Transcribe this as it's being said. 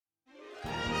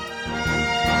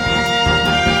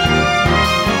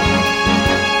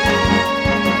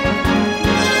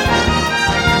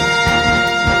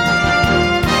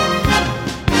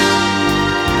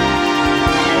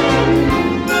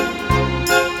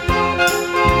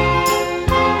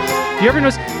Do you ever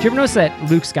notice that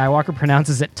Luke Skywalker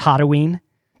pronounces it Tatooine?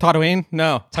 Tatooine?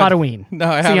 No. Tatooine. No,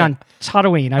 I haven't. See, on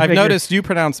Tatooine. I've noticed you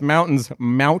pronounce mountains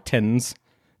mountains.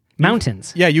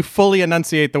 Mountains. Yeah, you fully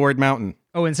enunciate the word mountain.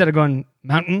 Oh, instead of going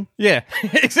mountain? Yeah,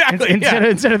 exactly.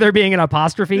 Instead of there being an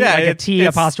apostrophe, like a T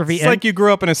apostrophe. It's like you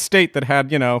grew up in a state that had,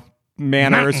 manners,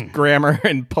 Mountain. Grammar,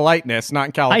 and politeness, not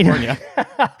in California.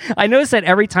 I notice that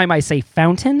every time I say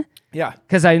fountain. Yeah.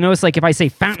 Because I notice, like, if I say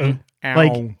fountain,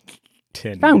 like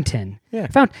fountain. Yeah.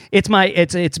 It's my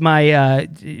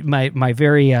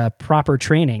very proper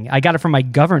training. I got it from my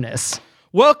governess.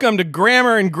 Welcome to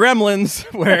Grammar and Gremlins,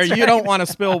 where you don't want to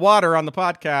spill water on the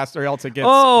podcast or else it gets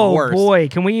worse. Oh, boy.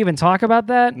 Can we even talk about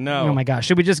that? No. Oh, my gosh.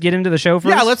 Should we just get into the show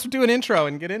first? Yeah, let's do an intro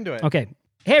and get into it. Okay.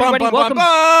 Hey, everybody. Welcome. For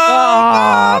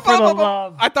the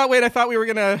love. I thought we were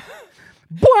going to...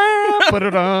 Put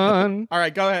it on. All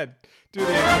right, go ahead. Do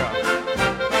the intro.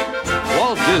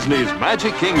 Walt Disney's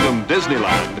Magic Kingdom,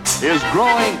 Disneyland, is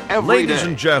growing every day. Ladies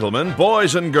and gentlemen,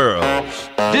 boys and girls.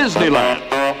 Disneyland,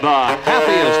 the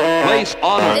happiest place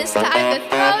on earth. It's time to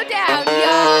throw down,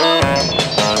 y'all.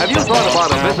 Have you thought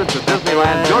about a visit to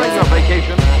Disneyland during your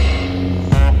vacation?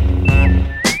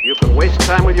 You can waste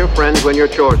time with your friends when your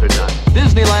chores are done.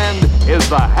 Disneyland is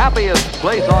the happiest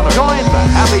place on earth. Join the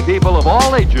happy people of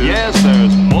all ages. Yes,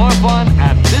 there's more fun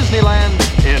at Disneyland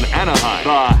in Anaheim,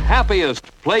 the happiest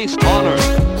place on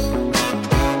earth.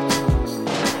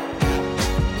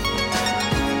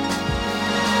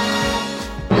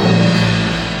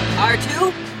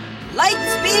 R2, light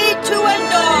speed to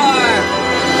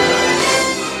Endor!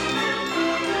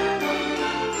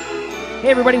 Hey,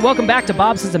 everybody. Welcome back to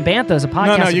Bobsleds and Banthas, a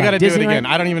podcast No, you got to do it Disneyland. again.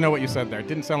 I don't even know what you said there. It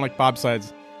didn't sound like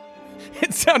bobsleds.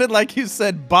 It sounded like you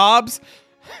said Bob's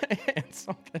and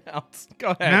something else.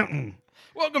 Go ahead. Mountain.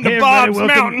 Welcome to Bob's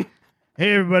Mountain.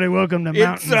 Hey, everybody. Welcome to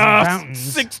Mountains It's and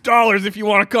Fountains. $6 if you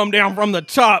want to come down from the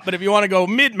top, but if you want to go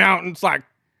mid-mountain, it's like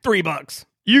 $3.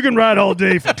 You can ride all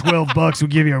day for $12. We'll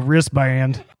give you a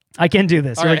wristband. I can do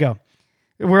this. All Here right. we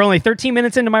go. We're only 13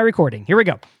 minutes into my recording. Here we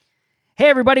go. Hey,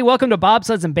 everybody. Welcome to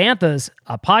Bobsleds and Banthas,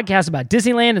 a podcast about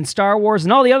Disneyland and Star Wars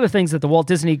and all the other things that the Walt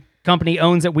Disney Company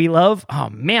owns that we love. Oh,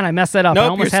 man, I messed that up. I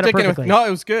Nope, almost you're had it sticking perfectly. No,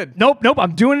 it was good. Nope.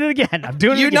 I'm doing it again. I'm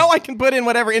doing it You again. know I can put in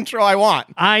whatever intro I want.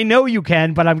 I know you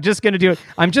can, but I'm just going to do it.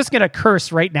 I'm just going to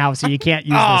curse right now so you can't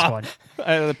use this one.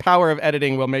 The power of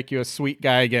editing will make you a sweet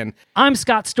guy again. I'm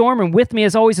Scott Storm, and with me,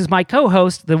 as always, is my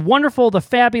co-host, the wonderful, the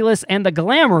fabulous, and the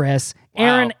glamorous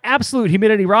Aaron Wow. Absolute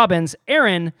Humidity Robbins.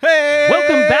 Aaron, Hey!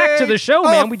 welcome back to the show,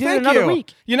 man. We did thank another you.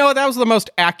 week. You know, that was the most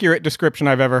accurate description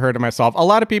I've ever heard of myself. A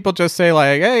lot of people just say,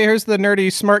 like, hey, here's the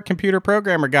nerdy, smart computer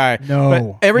programmer guy.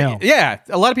 No. Yeah,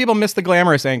 a lot of people miss the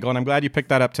glamorous angle, and I'm glad you picked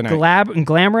that up tonight.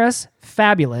 Glamorous,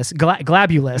 fabulous,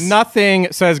 glabulous.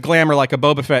 Nothing says glamour like a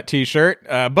Boba Fett t-shirt.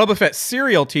 Boba Fett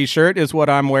cereal t-shirt is what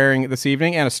I'm wearing this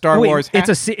evening, and a Star Wait, Wars hat.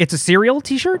 it's a cereal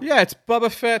t-shirt? Yeah, it's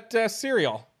Boba Fett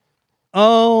cereal.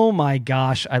 Oh my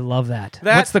gosh, I love that.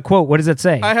 That- What's the quote? What does it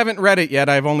say? I haven't read it yet.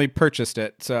 I've only purchased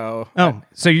it, so...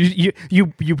 so you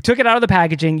took it out of the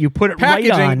packaging, you put it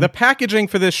right on. The packaging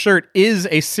for this shirt is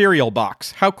a cereal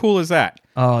box. How cool is that?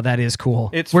 Oh, that is cool.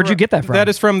 It's Where'd you get that from? That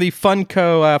is from the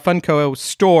Funko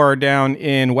store down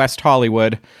in West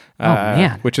Hollywood.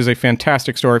 Man. Which is a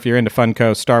fantastic store if you're into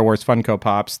Funko, Star Wars Funko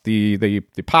Pops. The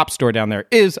pop store down there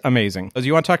is amazing. Do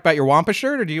you want to talk about your Wampa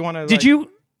shirt, or do you want to... Did you...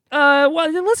 well,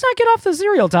 let's not get off the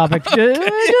cereal topic. Just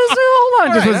hold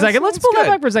on just right, a second. Let's that's pull that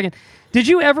good. back for a second. Did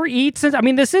you ever eat since? I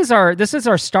mean, this is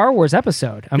our Star Wars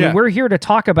episode. I mean, Yeah. we're here to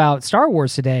talk about Star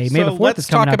Wars today. May the 4th let's is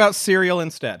coming talk up. about cereal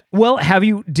instead. Well,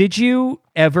 did you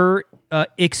ever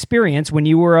experience when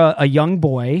you were a young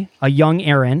boy, a young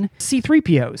Aaron,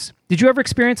 C-3POs? Did you ever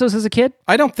experience those as a kid?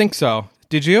 I don't think so.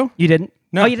 Did you? You didn't?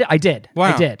 No. Oh, you did? I did.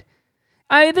 Wow. I did.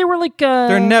 They were like...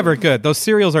 They're never good. Those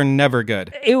cereals are never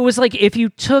good. It was like if you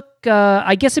took,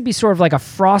 I guess it'd be sort of like a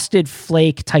Frosted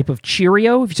Flake type of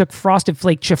Cheerio. If you took Frosted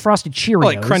Cheerios.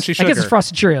 like crunchy I guess sugar. it's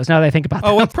Frosted Cheerios now that I think about Oh,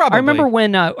 that. well, probably. I remember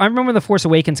when The Force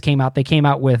Awakens came out, they came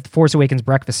out with Force Awakens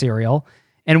breakfast cereal,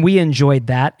 and we enjoyed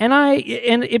that. And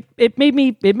it made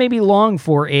me long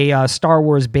for a Star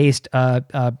Wars based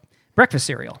breakfast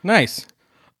cereal. Nice.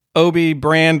 Obi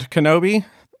Brand Kenobi.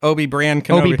 Obi Brand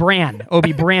Kenobi.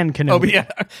 Obi Brand Kenobi. Obi, yeah.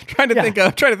 trying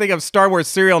to think of Star Wars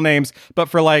cereal names, but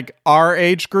for like our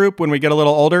age group when we get a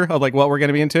little older, of like what we're going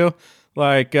to be into,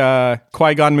 like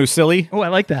Qui-Gon Musilli. Oh, I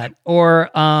like that.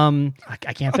 Or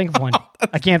I can't think of one.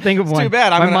 I can't think of one. Too bad.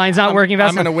 My mind's not working fast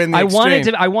I'm gonna enough. win the I wanted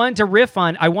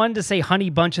exchange. to say Honey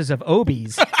Bunches of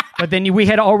Obies, but then we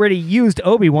had already used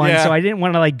Obi-Wan, Yeah. so I didn't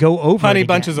want to like go over Honey it again.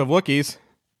 Bunches of Wookiees.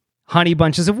 Honey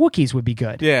Bunches of Wookiees would be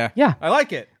good. Yeah. Yeah. I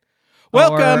like it.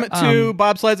 Welcome Or, to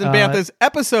Bobsleds and Banthas,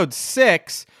 episode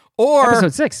 6, Or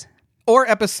Episode 6. Or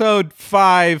episode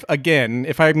 5 again.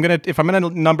 If I'm gonna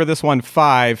number this one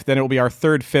 5, then it will be our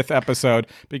 5th episode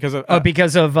because of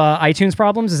iTunes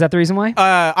problems. Is that the reason why?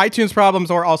 iTunes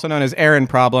problems, or also known as Aaron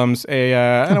problems.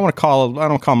 I don't call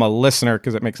him a listener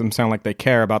because it makes them sound like they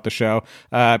care about the show.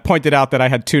 Pointed out that I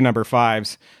had 2 number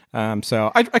 5s.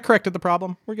 So I corrected the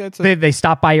problem. We're good. So. They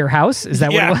stopped by your house? Is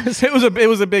that what it was? it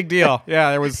was a big deal.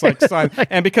 Yeah, there was like sign,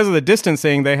 and because of the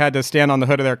distancing, they had to stand on the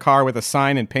hood of their car with a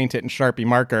sign and paint it in Sharpie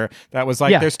marker. That was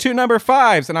like, there's 2 number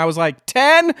 5s, and I was like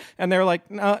 10, and they were like,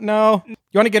 no. You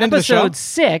want to get into the show? Episode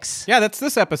 6. Yeah, that's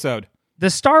this episode. The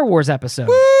Star Wars episode.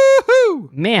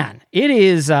 Woohoo! Man, it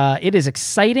is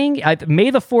exciting.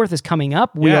 May the 4th is coming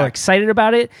up. We are excited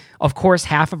about it. Of course,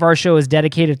 half of our show is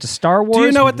dedicated to Star Wars. Do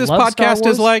you know what this podcast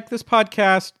is like? This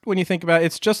podcast, when you think about it,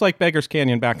 it's just like Beggar's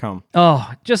Canyon back home.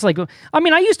 Oh, just like, I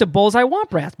mean, I used to bullseye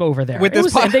Womp Rat over there.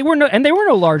 And they were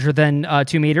no larger than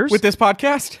 2 meters. With this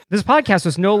podcast? This podcast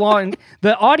was no long.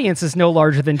 The audience is no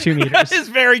larger than 2 meters. That is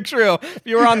very true. If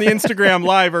you were on the Instagram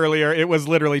live earlier, it was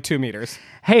literally 2 meters.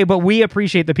 Hey, but we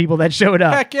appreciate the people that showed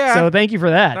up. Heck yeah. So thank you for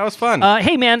that. That was fun.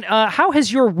 Hey, man, how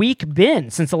has your week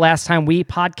been since the last time we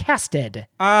podcasted?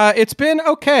 It's been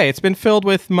okay. It's been filled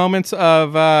with moments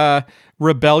of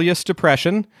rebellious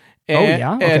depression.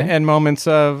 And moments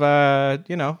of,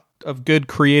 of good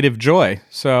creative joy.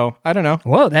 So, I don't know.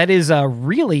 Whoa, that is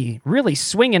really, really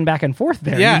swinging back and forth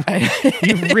there. Yeah.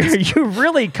 You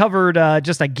really covered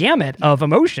just a gamut of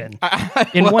emotion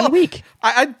in 1 week.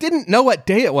 I didn't know what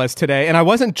day it was today, and I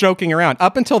wasn't joking around.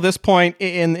 Up until this point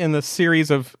in the series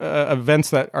of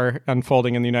events that are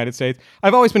unfolding in the United States,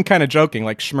 I've always been kind of joking,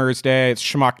 like Schmur's Day, it's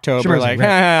Schmocktober, like,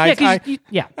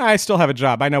 right. I still have a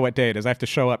job. I know what day it is. I have to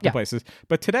show up to places.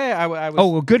 But today, I was... Oh,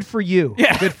 well, good for you.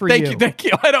 Yeah, good for you. Thank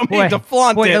you. I don't mean to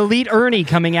flaunt it. Elite Ernie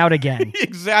coming out again.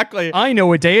 Exactly. I know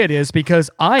what day it is because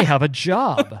I have a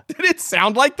job. Did it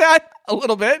sound like that? A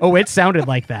little bit? Oh, it sounded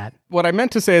like that. What I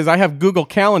meant to say is I have Google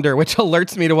Calendar, which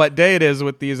alerts me to what day it is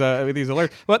with these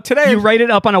alerts. But today you write it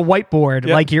up on a whiteboard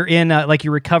like you're like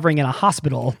you're recovering in a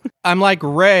hospital. I'm like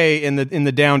Ray in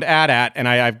the Downed AT-AT, and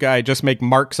I just make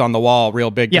marks on the wall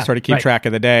real big to sort of keep track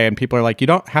of the day. And people are like, you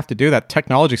don't have to do that.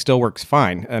 Technology still works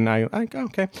fine. And I go,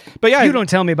 okay. But yeah, you don't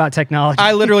tell me about technology.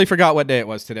 I literally forgot what day it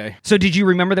was today. So did you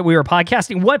remember that we were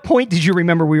podcasting? What point did you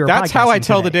remember we were podcasting? That's how I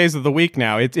tell the days of the week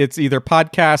now. It's either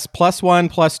podcast +1,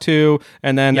 +2,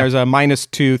 and then there's a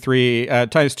 -2, 3,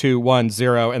 -2, 1,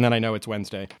 0, and then I know it's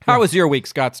Wednesday. How was your week,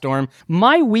 Scott Storm?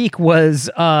 My week was,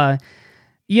 I'm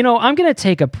going to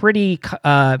take a pretty,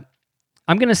 I'm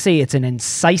going to say it's an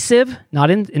incisive, not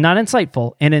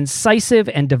insightful, an incisive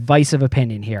and divisive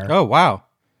opinion here. Oh, wow.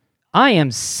 I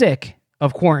am sick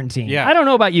of quarantine. Yeah. I don't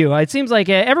know about you. It seems like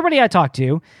everybody I talk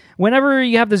to, whenever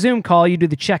you have the Zoom call, you do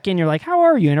the check-in, you're like, how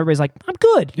are you? And everybody's like, I'm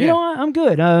good. Yeah. I'm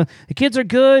good. The kids are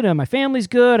good. My family's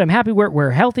good. I'm happy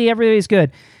we're healthy. Everybody's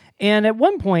good. And at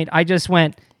one point, I just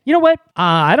went, you know what?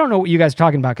 I don't know what you guys are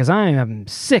talking about because I am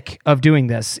sick of doing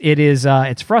this. It is,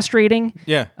 it's frustrating.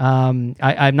 Yeah. I'm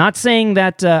not saying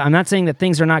that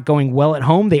things are not going well at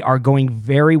home. They are going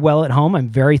very well at home. I'm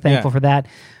very thankful for that.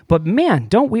 But man,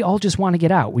 don't we all just want to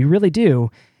get out? We really do.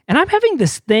 And I'm having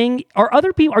this thing.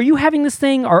 Are you having this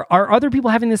thing? Are other people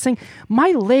having this thing? My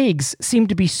legs seem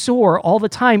to be sore all the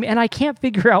time, and I can't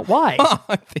figure out why.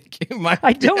 I think you might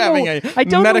be having a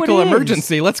medical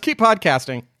emergency. Let's keep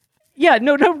podcasting. Yeah,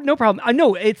 no problem. I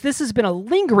know this has been a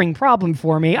lingering problem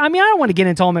for me. I mean, I don't want to get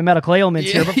into all my medical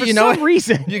ailments here, but for some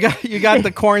reason, you got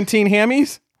the quarantine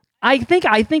hammies. I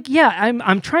think, yeah.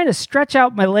 I'm trying to stretch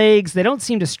out my legs. They don't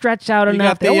seem to stretch out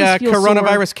enough. You got the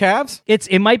coronavirus calves?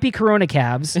 It might be corona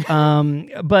calves.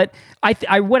 But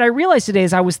what I realized today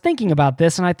is I was thinking about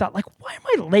this and I thought, like, why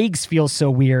do my legs feel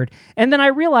so weird? And then I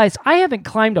realized I haven't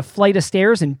climbed a flight of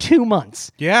stairs in 2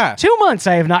 months. Yeah. 2 months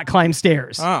I have not climbed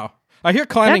stairs. Oh. I hear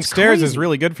climbing stairs crazy. is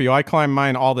really good for you. I climb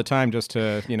mine all the time just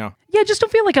to, Yeah, just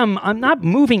don't feel like I'm not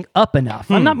moving up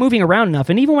enough. I'm not moving around enough.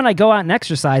 And even when I go out and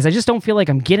exercise, I just don't feel like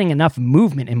I'm getting enough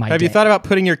movement in my day. Have you thought about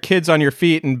putting your kids on your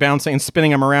feet and bouncing and spinning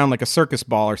them around like a circus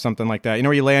ball or something like that? You know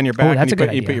where you lay on your back and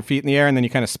you put your feet in the air and then you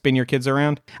kind of spin your kids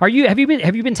around? Have you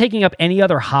been taking up any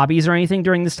other hobbies or anything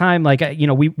during this time? Like,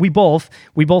 we both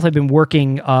have been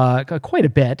working quite a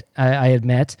bit, I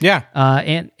admit. Yeah.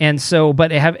 And so,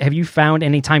 but have you found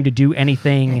any time to do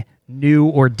anything new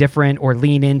or different or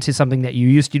lean into something that you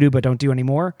used to do but don't do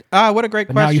anymore? What a great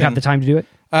question. Now you have the time to do it?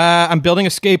 I'm building a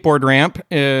skateboard ramp,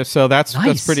 so that's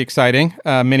pretty exciting.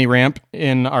 Mini ramp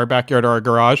in our backyard or our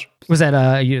garage. Was that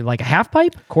like a half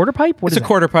pipe, quarter pipe? It's a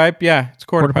quarter pipe. Yeah, it's a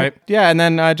quarter pipe. Yeah, and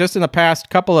then just in the past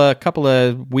couple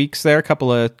of weeks there,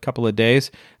 couple of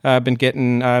days, I've been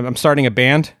getting. I'm starting a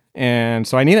band And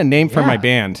so I need a name for my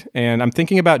band. And I'm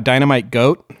thinking about Dynamite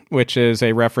Goat, which is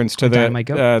a reference to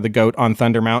the goat on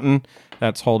Thunder Mountain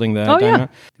that's holding the dynamite.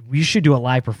 Yeah. We should do a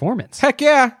live performance. Heck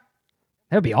yeah.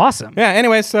 That would be awesome. Yeah,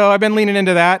 anyway, so I've been leaning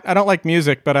into that. I don't like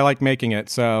music, but I like making it.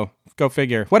 So go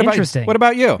figure. What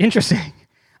about you? Interesting.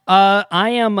 I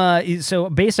am, so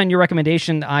based on your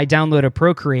recommendation, I downloaded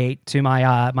Procreate to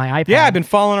my my iPad. Yeah, I've been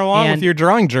following along with your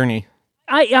drawing journey.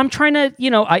 I'm trying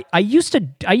to, I used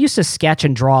to sketch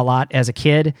and draw a lot as a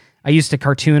kid. I used to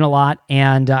cartoon a lot,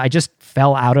 and I just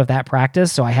fell out of that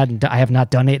practice. So I have not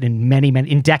done it in many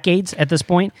decades at this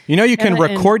point. You can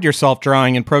record yourself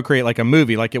drawing and Procreate like a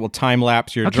movie, like it will time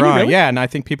lapse your drawing. Really? Yeah, and I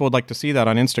think people would like to see that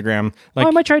on Instagram. Like,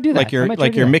 I might try to do that.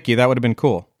 Like your Mickey, that would have been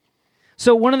cool.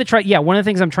 So one of the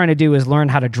things I'm trying to do is learn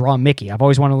how to draw Mickey. I've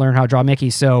always wanted to learn how to draw Mickey.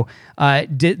 So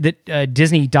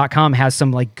Disney.com has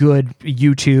some like good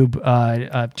YouTube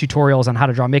tutorials on how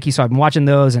to draw Mickey. So I've been watching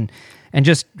those and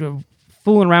just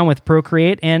fooling around with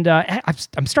Procreate, and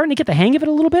I'm starting to get the hang of it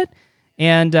a little bit.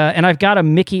 And I've got a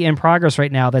Mickey in progress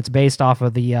right now that's based off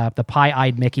of the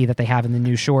pie-eyed Mickey that they have in the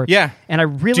new shorts. Yeah, and I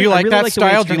really do you like that like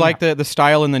style? Do you like the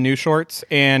style in the new shorts?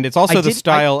 And it's also the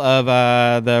style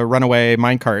of the Runaway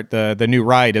Minecart. The new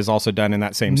ride is also done in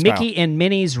that same style. Mickey and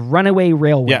Minnie's Runaway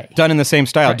Railway. Yeah, done in the same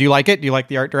style. Right. Do you like it? Do you like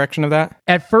the art direction of that?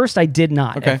 At first, I did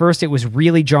not. Okay. At first, it was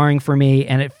really jarring for me,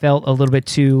 and it felt a little bit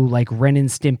too like Ren and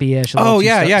Stimpy-ish.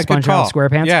 Good call.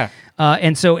 SquarePants. Yeah.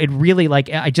 And so it really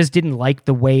I just didn't like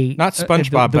the way not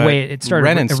SpongeBob, the way it started.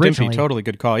 Ren and originally. Stimpy, totally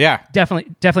good call. Yeah,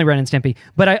 definitely Ren and Stimpy.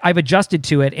 But I've adjusted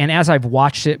to it, and as I've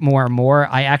watched it more and more,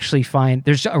 I actually find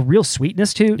there's a real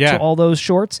sweetness to all those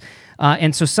shorts.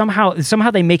 And so somehow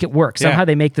they make it work. Somehow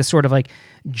they make this sort of like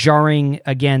jarring,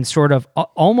 again, sort of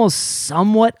almost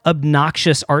somewhat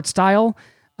obnoxious art style.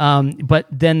 But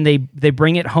then they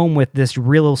bring it home with this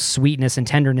real sweetness and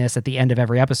tenderness at the end of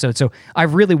every episode. So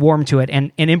I've really warmed to it,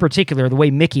 and in particular, the way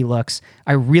Mickey looks,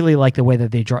 I really like the way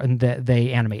that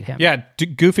they animate him. Yeah,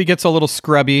 Goofy gets a little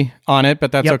scrubby on it,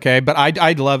 but that's okay. But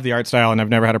I love the art style, and I've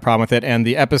never had a problem with it. And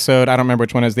the episode, I don't remember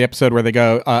which one is the episode where they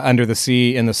go under the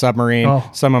sea in the submarine.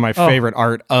 Some of my favorite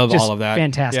art of all of that.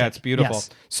 Fantastic. Yeah, it's beautiful. Yes.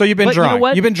 So you've been drawing. You know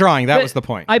what? You've been drawing. That was the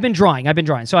point. I've been drawing.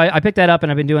 So I picked that up,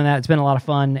 and I've been doing that. It's been a lot of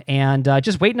fun, and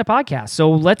just waiting to podcast.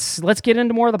 So let's get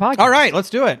into more of the podcast. All right, let's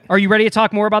do it. Are you ready to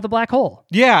talk more about the black hole?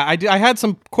 Yeah, I had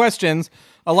some questions.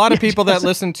 A lot of people that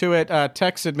listened to it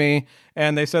texted me,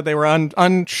 and they said they were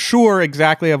unsure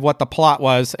exactly of what the plot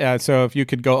was. So if you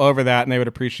could go over that, and they would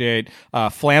appreciate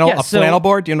flannel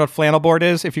board. Do you know what flannel board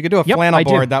is? If you could do a flannel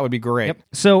board, that would be great. Yep.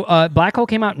 So Black Hole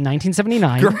came out in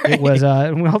 1979. Great. It was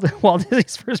Walt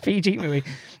Disney's first PG movie.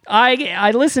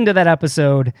 I listened to that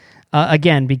episode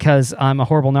again because I'm a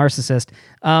horrible narcissist,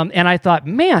 and I thought,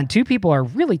 man, two people are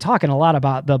really talking a lot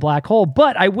about the black hole.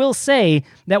 But I will say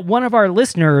that one of our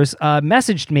listeners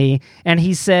messaged me, and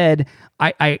he said,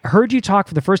 I heard you talk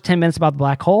for the first 10 minutes about the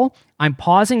black hole. I'm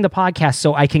pausing the podcast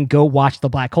so I can go watch the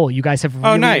black hole. You guys have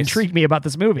really intrigued me about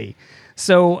this movie.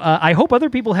 So I hope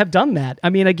other people have done that. I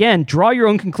mean, again, draw your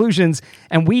own conclusions,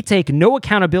 and we take no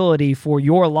accountability for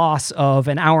your loss of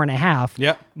an hour and a half.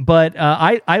 Yep. But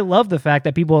I love the fact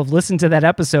that people have listened to that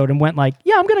episode and went like,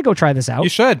 yeah, I'm going to go try this out. You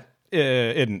should.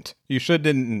 Didn't. You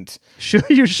shouldn't.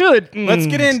 You should. Let's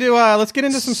get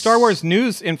into some Star Wars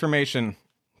news information.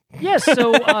 Yes,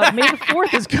 so May the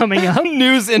 4th is coming up.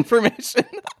 News information.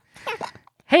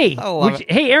 Hey,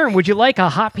 Aaron, would you like a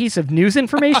hot piece of news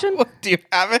information? Do you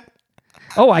have it?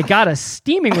 Oh, I got a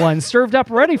steaming one served up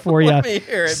ready for you. Let me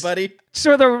hear it, buddy.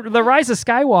 So the Rise of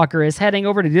Skywalker is heading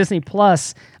over to Disney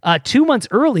Plus 2 months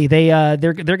early. They're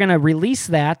going to release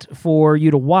that for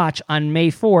you to watch on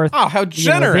May 4th. Oh, how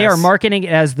generous! They are marketing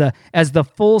it as the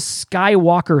full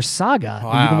Skywalker saga.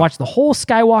 Wow. You can watch the whole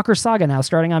Skywalker saga now,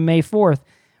 starting on May 4th.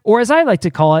 Or as I like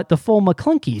to call it, the full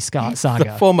McClunky saga.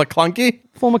 The full McClunky?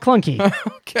 Full McClunky.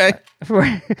 Okay.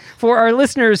 For our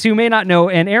listeners who may not know,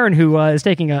 and Aaron who is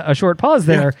taking a short pause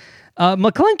there,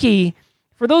 McClunky,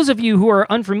 for those of you who are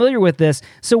unfamiliar with this,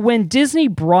 so when Disney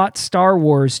brought Star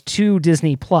Wars to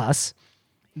Disney Plus,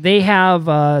 they have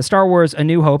Star Wars A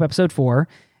New Hope, Episode 4,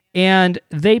 and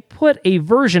they put a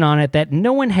version on it that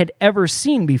no one had ever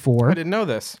seen before. I didn't know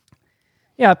this.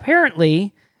 Yeah,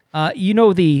 apparently... you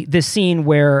know the scene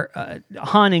where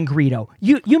Han and Greedo.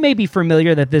 You may be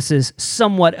familiar that this is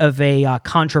somewhat of a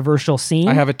controversial scene.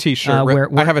 I have a T-shirt.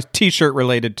 I have a T-shirt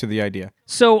related to the idea.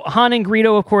 So Han and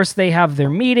Greedo, of course, they have their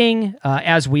meeting.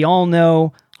 As we all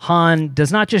know, Han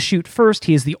does not just shoot first;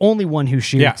 he is the only one who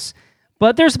shoots. Yeah.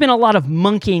 But there's been a lot of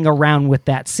monkeying around with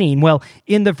that scene. Well,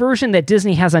 in the version that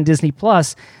Disney has on Disney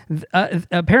Plus,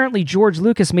 apparently George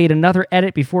Lucas made another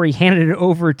edit before he handed it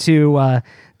over to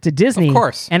to Disney. Of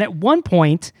course. And at one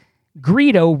point,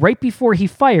 Greedo, right before he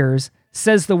fires,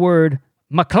 says the word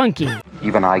McClunky.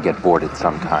 Even I get boarded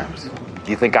sometimes.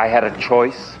 Do you think I had a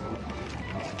choice?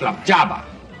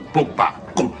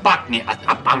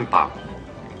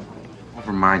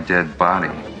 Over my dead body.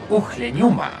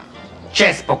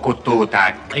 Yes,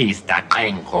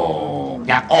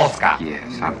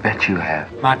 I bet you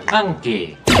have.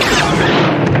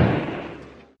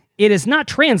 It is not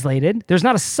translated. There's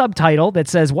not a subtitle that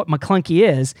says what McClunky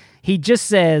is. He just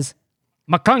says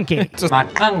McClunky.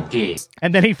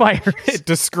 And then he fires.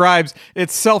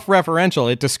 It's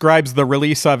self-referential. It describes the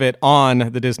release of it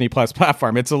on the Disney Plus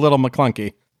platform. It's a little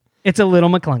McClunky. It's a little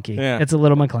McClunky. Yeah. It's a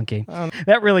little McClunky.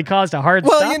 That really caused a hard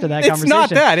stop to that conversation. It's not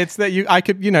that. It's that you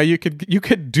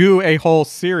could do a whole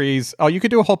series. Oh, you could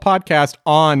do a whole podcast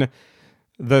on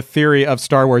the theory of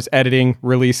Star Wars editing,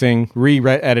 releasing,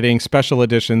 re-editing, special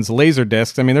editions, laser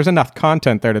discs. I mean, there's enough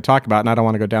content there to talk about, and I don't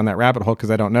want to go down that rabbit hole because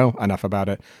I don't know enough about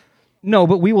it. No,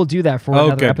 but we will do that for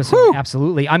another episode. Whew.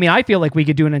 Absolutely. I mean, I feel like we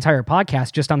could do an entire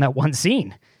podcast just on that one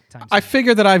scene. I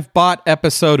figure that I've bought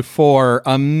episode 4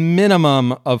 a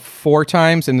minimum of 4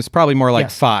 times, and it's probably more like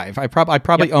 5. I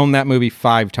probably own that movie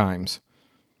 5 times.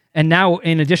 And now,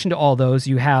 in addition to all those,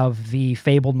 you have the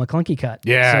fabled McClunky cut.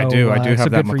 Yeah, I do. I do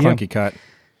have that McClunky cut.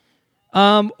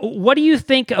 What do you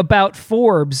think about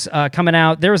Forbes coming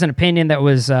out? There was an opinion that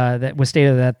was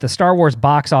stated that the Star Wars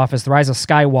box office, The Rise of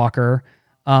Skywalker,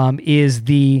 is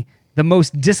the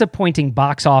most disappointing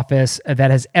box office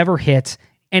that has ever hit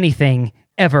anything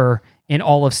ever in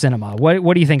all of cinema.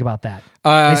 What do you think about that?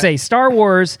 They say Star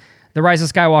Wars, The Rise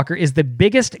of Skywalker is the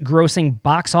biggest grossing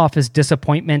box office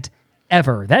disappointment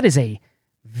ever. That is a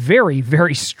very,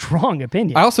 very strong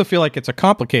opinion. I also feel like it's a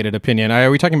complicated opinion.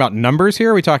 Are we talking about numbers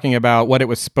here? Are we talking about what it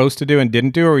was supposed to do and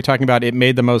didn't do? Or are we talking about it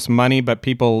made the most money, but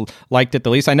people liked it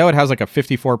the least? I know it has like a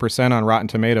 54% on Rotten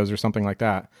Tomatoes or something like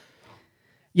that.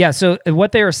 Yeah, so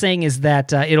what they are saying is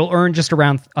that it'll earn just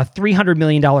around a $300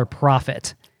 million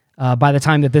profit by the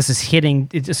time that this is hitting.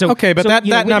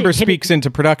 That number speaks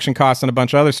into production costs and a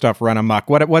bunch of other stuff run amok.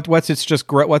 What's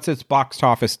its box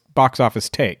office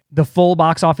take? The full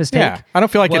box office take? Yeah, I don't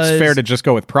feel like it's fair to just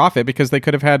go with profit because they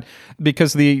could have had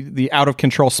the out of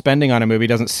control spending on a movie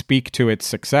doesn't speak to its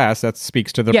success. That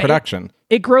speaks to the production.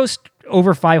 It grossed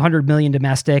over $500 million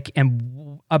domestic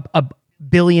and a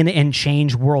billion and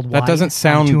change worldwide. That doesn't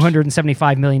sound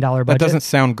 $275 million budget. That doesn't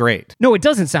sound great. No, it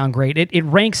doesn't sound great. It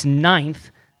ranks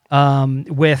 9th.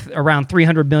 With around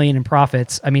 $300 million in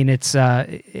profits. I mean,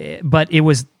 but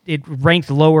it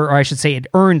ranked lower, or I should say, it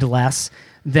earned less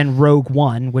than Rogue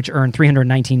One, which earned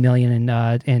 $319 million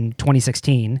in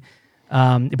 2016,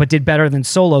 but did better than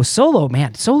Solo.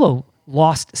 Solo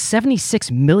lost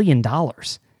 $76 million.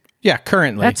 Yeah,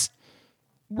 currently. That's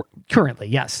currently,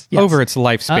 yes. Over its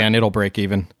lifespan, it'll break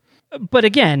even. But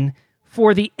again,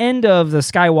 for the end of the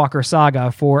Skywalker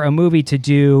saga, for a movie to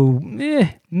do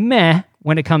meh.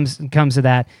 When it comes to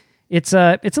that, it's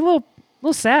a little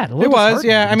sad. It was,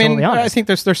 yeah. I mean, I think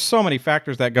there's so many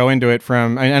factors that go into it.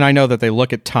 And I know that they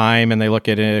look at time and they look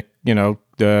at it,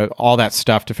 all that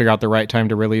stuff to figure out the right time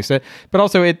to release it. But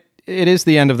also, it is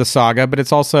the end of the saga, but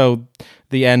it's also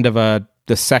the end of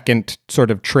the second sort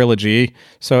of trilogy.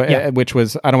 So, which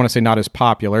was, I don't want to say not as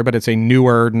popular, but it's a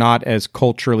newer, not as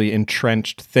culturally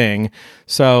entrenched thing.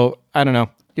 So I don't know.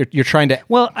 You're trying to...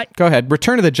 Well, go ahead.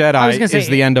 Return of the Jedi is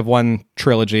the end of one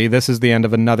trilogy. This is the end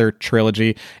of another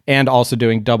trilogy, and also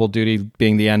doing double duty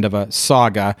being the end of a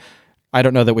saga. I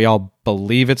don't know that we all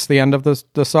believe it's the end of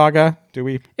the saga. Do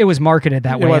we? It was marketed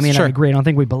that way. I agree. I don't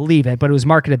think we believe it, but it was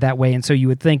marketed that way, and so you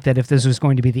would think that if this was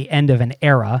going to be the end of an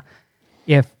era,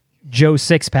 if Joe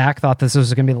Sixpack thought this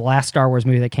was going to be the last Star Wars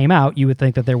movie that came out, you would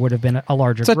think that there would have been a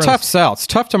larger. It's a tough sell. It's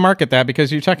tough to market that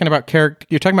because you're talking about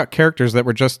characters that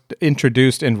were just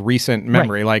introduced in recent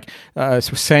memory, like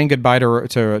saying goodbye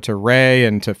to Rey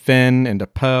and to Finn and to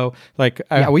Poe.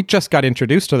 We just got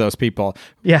introduced to those people.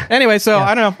 Yeah. Anyway, so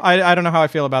I don't know. I don't know how I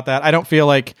feel about that. I don't feel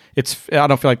like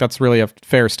that's really a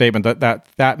fair statement.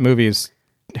 That movie is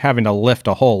having to lift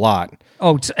a whole lot.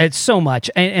 Oh, it's so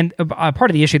much. And part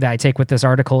of the issue that I take with this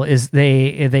article is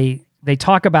they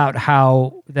talk about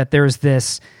how that there's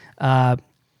this, that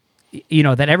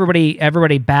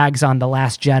everybody bags on The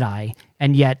Last Jedi,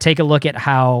 and yet take a look at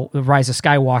how The Rise of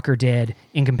Skywalker did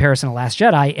in comparison to Last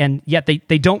Jedi, and yet they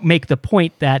don't make the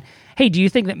point that, hey, do you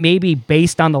think that maybe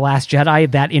based on The Last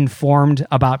Jedi that informed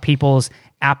about people's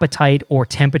appetite or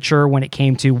temperature when it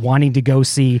came to wanting to go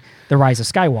see The Rise of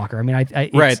Skywalker? I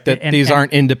mean, these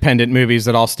aren't independent movies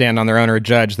that all stand on their own or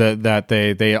judge that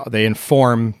they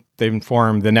inform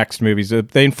the next movies.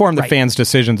 They inform the fans'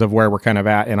 decisions of where we're kind of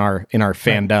at in our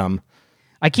fandom.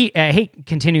 I hate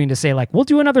continuing to say like, we'll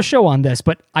do another show on this,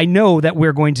 but I know that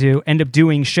we're going to end up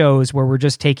doing shows where we're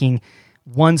just taking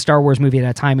one Star Wars movie at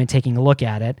a time and taking a look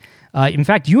at it. In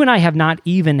fact, you and I have not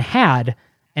even had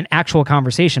an actual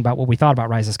conversation about what we thought about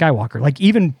Rise of Skywalker. Like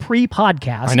even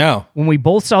pre-podcast, I know. When we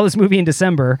both saw this movie in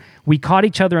December, we caught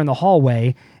each other in the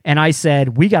hallway and I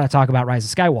said, we got to talk about Rise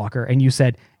of Skywalker. And you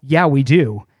said, yeah, we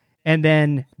do. And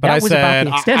then about the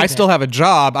extent I of still it. have a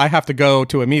job. I have to go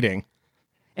to a meeting.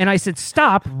 And I said,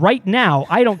 stop right now.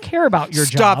 I don't care about your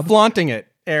job. Stop flaunting it,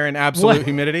 Aaron. Absolute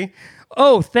humidity.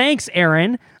 Oh, thanks,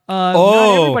 Aaron.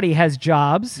 Not everybody has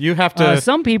jobs. You have to.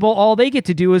 Some people, all they get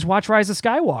to do is watch Rise of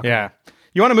Skywalker. Yeah.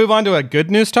 You want to move on to a good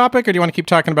news topic, or do you want to keep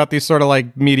talking about these sort of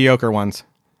like mediocre ones?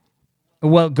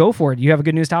 Well, go for it. You have a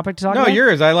good news topic to talk about? No,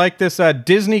 yours. I like this.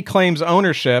 Disney claims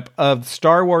ownership of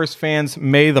Star Wars fans'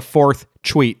 May the 4th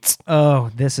tweets. Oh,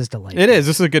 this is delightful. It is.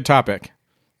 This is a good topic.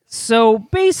 So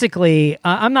basically,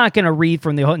 I'm not going to read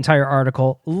from the whole entire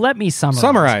article. Let me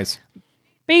summarize.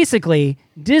 Basically,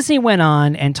 Disney went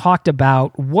on and talked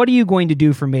about what are you going to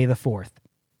do for May the 4th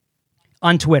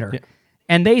on Twitter. Yeah.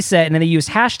 And they said, and then they used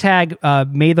hashtag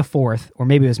May the 4th, or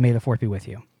maybe it was May the 4th be with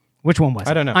you. Which one was it?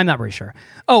 I don't know. I'm not very sure.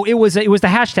 Oh, it was the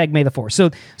hashtag May the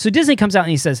 4th. So Disney comes out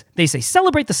and they say,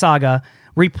 celebrate the saga,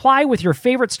 reply with your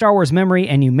favorite Star Wars memory,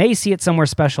 and you may see it somewhere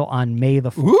special on May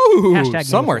the 4th. Ooh, hashtag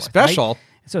somewhere May the 4th, special. Right?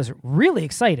 So it's really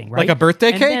exciting, right? Like a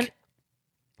birthday cake?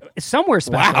 Somewhere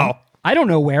special. Wow. I don't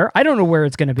know where. I don't know where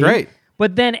it's going to be. Great.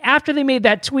 But then after they made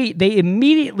that tweet, they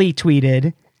immediately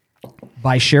tweeted,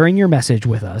 by sharing your message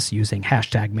with us using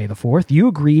hashtag May the 4th, you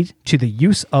agreed to the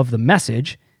use of the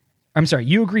message. I'm sorry,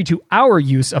 you agreed to our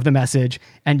use of the message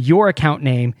and your account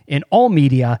name in all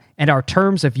media and our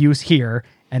terms of use here.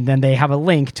 And then they have a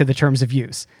link to the terms of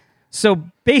use. So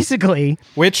basically,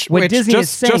 which Disney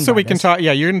is saying just so we can talk,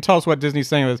 yeah, you're going to tell us what Disney's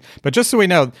saying is, but just so we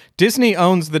know, Disney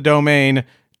owns the domain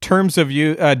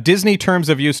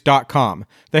DisneyTermsOfUse.com.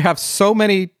 They have so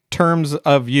many terms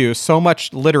of use, so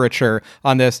much literature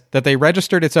on this that they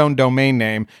registered its own domain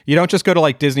name. You don't just go to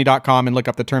like Disney.com and look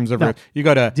up the terms of use. You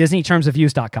go to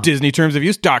DisneyTermsOfUse.com.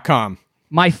 DisneyTermsOfUse.com.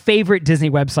 My favorite Disney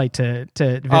website to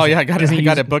visit. Oh yeah, I got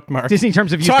it bookmarked. Disney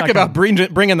Terms of Use. Talk about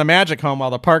bringing the magic home while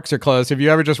the parks are closed. Have you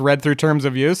ever just read through Terms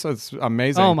of Use? It's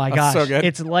amazing. Oh my gosh, so good.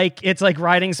 It's like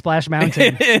riding Splash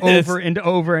Mountain over and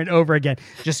over and over again.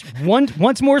 Just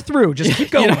once more through. Just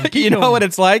keep going. You know what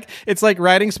it's like? It's like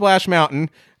riding Splash Mountain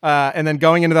and then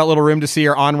going into that little room to see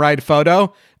your on-ride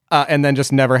photo and then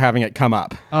just never having it come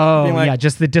up. Oh yeah,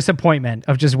 just the disappointment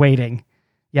of just waiting.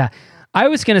 Yeah. I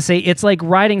was going to say it's like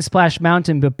riding Splash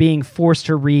Mountain, but being forced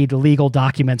to read legal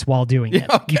documents while doing it.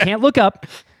 Okay. You can't look up,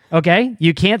 okay?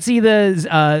 You can't see the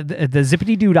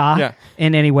zippity-doo-dah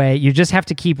in any way. You just have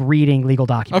to keep reading legal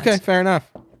documents. Okay, fair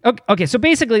enough. Okay, so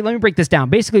basically, let me break this down.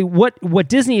 Basically, what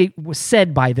Disney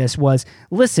said by this was,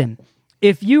 listen,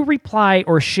 if you reply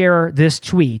or share this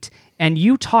tweet and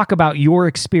you talk about your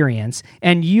experience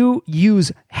and you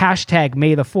use hashtag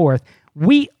May the 4th,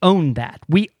 we own that.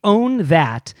 We own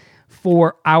that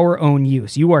for our own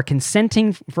use. You are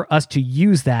consenting for us to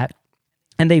use that.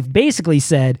 And they've basically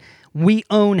said, we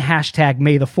own hashtag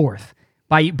May the 4th.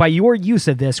 By your use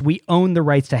of this, we own the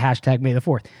rights to hashtag May the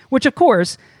 4th, which of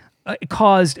course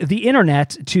caused the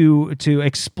internet to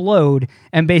explode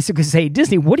and basically say,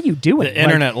 Disney, what are you doing? The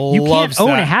internet you loves can't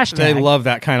own that. A hashtag. They love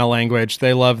that kind of language.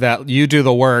 They love that you do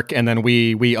the work and then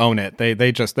we own it. They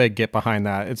get behind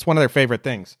that. It's one of their favorite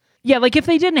things. Yeah, like if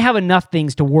they didn't have enough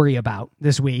things to worry about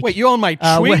this week. Wait, you own my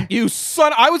tweet? You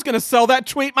son! I was going to sell that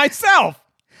tweet myself.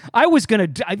 I was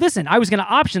going to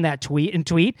option that tweet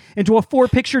into a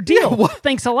 4-picture deal. Yeah,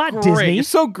 thanks a lot, Great. Disney. You're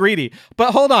so greedy.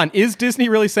 But hold on, is Disney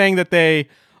really saying that they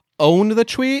own the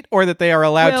tweet or that they are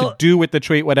allowed to do with the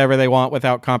tweet whatever they want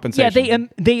without compensation? Yeah,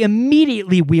 they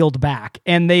immediately wheeled back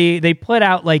and they put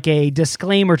out like a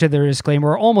disclaimer to their disclaimer,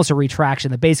 or almost a retraction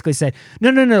that basically said,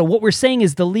 no, what we're saying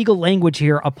is the legal language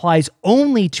here applies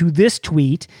only to this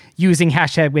tweet using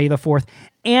hashtag May the 4th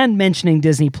and mentioning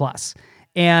Disney Plus.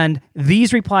 And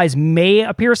these replies may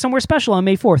appear somewhere special on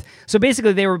May 4th. So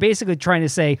basically, they were trying to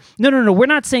say, no, we're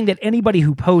not saying that anybody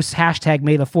who posts hashtag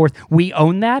May the 4th, we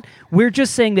own that. We're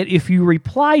just saying that if you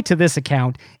reply to this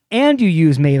account and you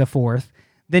use May the 4th,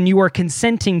 then you are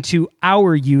consenting to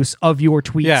our use of your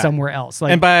tweet somewhere else.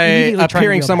 Like, and by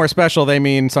appearing somewhere special, they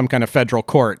mean some kind of federal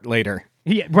court later.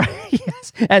 Yeah, right.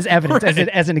 Yes, as evidence,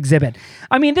 as an exhibit.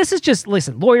 I mean, this is just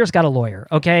listen. Lawyers got a lawyer,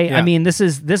 okay? Yeah. I mean, this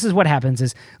is what happens: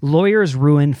 is lawyers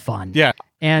ruin fun. Yeah,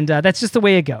 And that's just the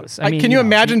way it goes. I mean, can you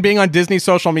imagine being on Disney's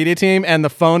social media team and the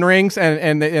phone rings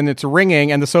and it's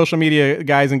ringing and the social media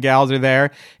guys and gals are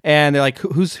there and they're like,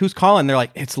 who's calling? They're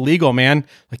like, it's legal, man.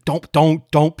 Like,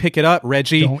 don't pick it up,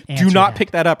 Reggie. Do not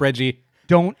pick that up, Reggie.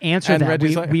 Don't answer and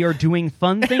that. We are doing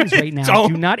fun things right now.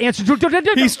 Do not answer.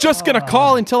 He's just gonna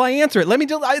call until I answer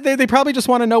it. They probably just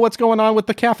want to know what's going on with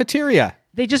the cafeteria.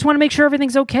 They just want to make sure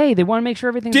everything's okay. They want to make sure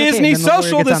everything's Disney okay.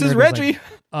 Social. This is Reggie.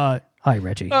 Hi,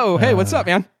 Reggie. Oh, hey, what's up,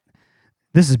 man?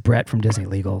 This is Brett from Disney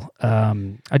Legal.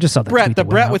 I just saw that Brett. tweet The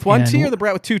Brett with one and, T or the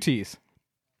Brett with two T's?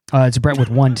 It's Brett with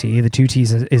one T. The two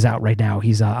T's is out right now.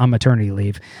 He's on maternity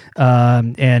leave.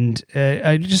 And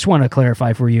I just want to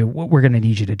clarify for you, what we're going to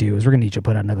need you to do is we're going to need you to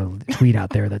put another tweet out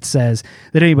there that says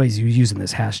that anybody who's using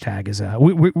this hashtag is,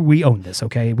 we own this,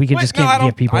 okay? We can just can't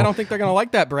give people. I don't think they're going to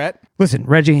like that, Brett. Listen,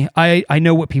 Reggie, I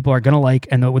know what people are going to like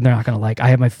and what they're not going to like. I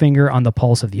have my finger on the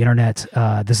pulse of the internet.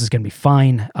 This is going to be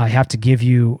fine. I have to give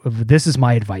you, this is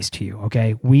my advice to you,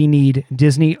 okay? We need,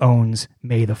 Disney owns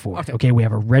May the 4th, okay? We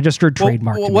have a registered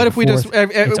trademark. What if we just,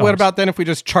 what about then if we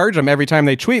just charge them every time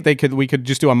they tweet? We could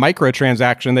just do a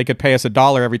microtransaction. They could pay us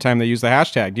 $1 every time they use the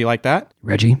hashtag. Do you like that?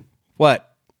 Reggie?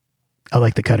 What? I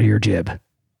like the cut of your jib.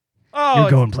 Oh, you're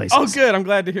going places. Oh, good. I'm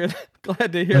glad to hear that.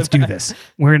 Let's do this.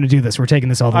 We're going to do this. We're taking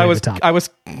this all the way to the top.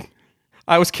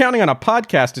 I was counting on a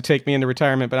podcast to take me into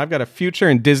retirement, but I've got a future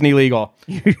in Disney Legal.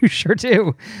 You sure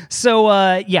do. So,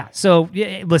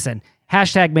 listen.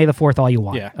 Hashtag May the 4th all you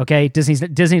want. Yeah. Okay?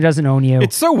 Disney doesn't own you.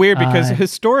 It's so weird because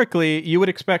historically you would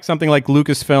expect something like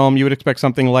Lucasfilm, you would expect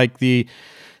something like the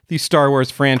Star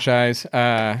Wars franchise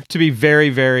to be very,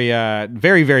 very,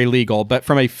 very, very legal. But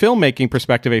from a filmmaking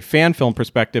perspective, a fan film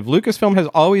perspective, Lucasfilm has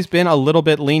always been a little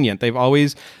bit lenient. They've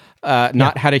always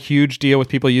not had a huge deal with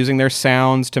people using their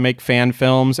sounds to make fan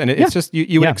films. And it's just,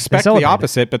 you would expect the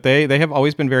opposite, but they have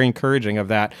always been very encouraging of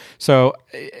that. So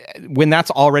when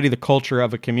that's already the culture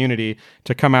of a community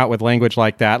to come out with language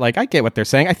like that, like I get what they're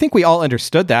saying. I think we all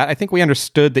understood that. I think we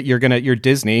understood that you're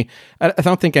Disney. I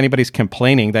don't think anybody's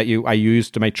complaining that I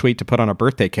used my tweet to put on a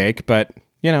birthday cake, but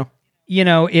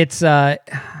it's,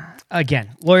 again,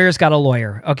 lawyers got a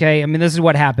lawyer, okay? I mean, this is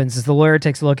what happens is the lawyer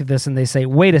takes a look at this and they say,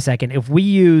 wait a second, if we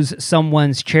use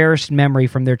someone's cherished memory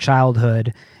from their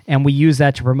childhood and we use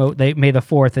that to promote May the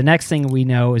 4th, the next thing we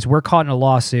know is we're caught in a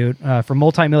lawsuit for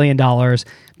multi-million dollars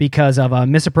because of a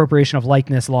misappropriation of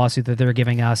likeness lawsuit that they're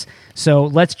giving us. So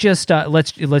let's just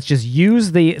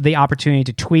use the opportunity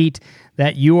to tweet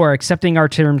that you are accepting our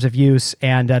terms of use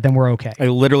and then we're okay. I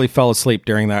literally fell asleep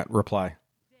during that reply.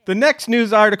 The next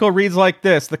news article reads like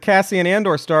this: the Cassian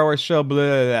Andor Star Wars show. Blah,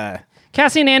 blah, blah.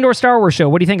 Cassian Andor Star Wars show.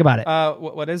 What do you think about it?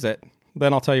 What is it?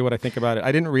 Then I'll tell you what I think about it.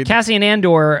 I didn't read Cassian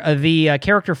Andor, the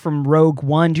character from Rogue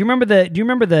One. Do you remember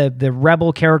the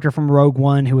rebel character from Rogue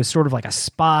One who was sort of like a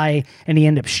spy, and he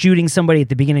ended up shooting somebody at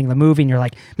the beginning of the movie? And you're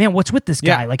like, man, what's with this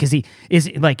guy? Like, is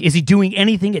he doing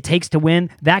anything it takes to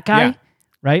win? That guy,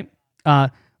 right?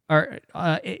 Well,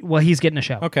 he's getting a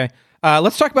show. Okay.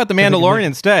 Let's talk about The Mandalorian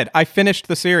instead. I finished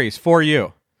the series for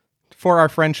you, for our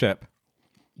friendship.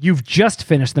 You've just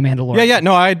finished The Mandalorian. Yeah.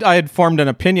 No, I had formed an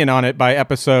opinion on it by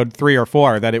episode 3 or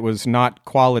 4 that it was not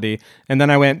quality. And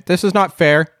then I went, this is not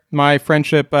fair. My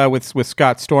friendship with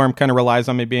Scott Storm kind of relies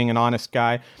on me being an honest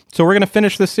guy. So we're going to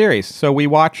finish this series. So we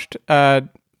watched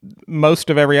most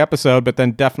of every episode, but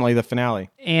then definitely the finale.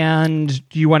 And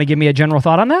do you want to give me a general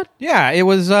thought on that? Yeah, it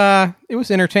was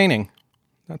entertaining.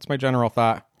 That's my general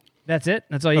thought. That's it?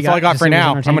 That's all you got? That's all I got for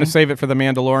now. I'm going to save it for The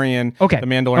Mandalorian. Okay. The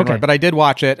Mandalorian. Okay. But I did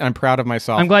watch it. I'm proud of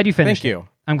myself. I'm glad you finished Thank you.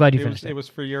 I'm glad you finished it. It was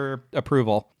for your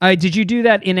approval. Did you do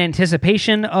that in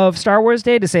anticipation of Star Wars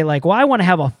Day to say like, well, I want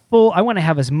to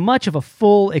have as much of a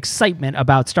full excitement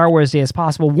about Star Wars Day as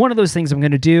possible. One of those things I'm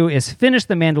going to do is finish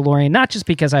The Mandalorian, not just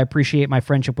because I appreciate my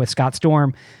friendship with Scott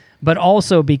Storm, but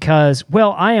also because,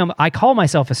 well, I call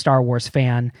myself a Star Wars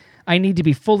fan. I need to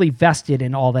be fully vested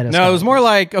in all that. No, it was more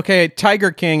like, okay,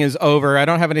 Tiger King is over. I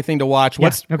don't have anything to watch.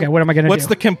 What am I going to do? What's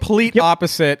the complete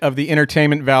opposite of the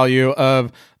entertainment value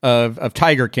of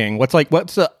Tiger King? What's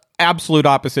the absolute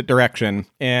opposite direction?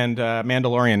 And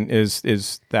Mandalorian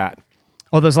is that.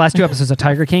 Oh, those last 2 episodes of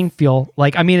Tiger King feel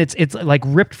like, I mean, it's like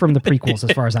ripped from the prequels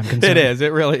as far as I'm concerned. It is.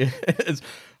 It really is.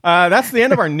 That's the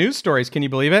end of our news stories. Can you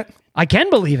believe it? I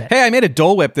can believe it. Hey, I made a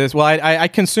Dole Whip I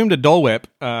consumed a Dole Whip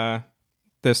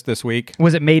this week.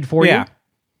 Was it made for you? Yeah.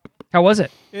 How was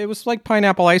it? It was like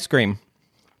pineapple ice cream.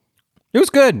 It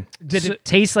was good. Did it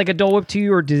taste like a Dole Whip to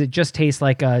you, or did it just taste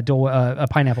like a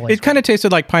pineapple ice cream? It kind of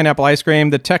tasted like pineapple ice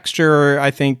cream. The texture, I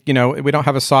think, we don't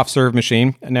have a soft serve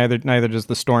machine. Neither does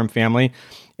the Storm family.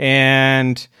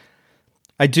 And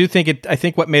I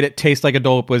think what made it taste like a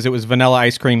Dole Whip was it was vanilla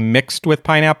ice cream mixed with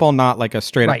pineapple, not like a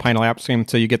straight up pineapple ice cream.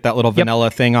 So you get that little vanilla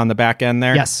thing on the back end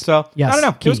there. Yes. So I don't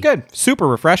know. It was good. Super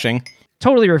refreshing.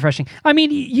 Totally refreshing. I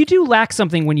mean, you do lack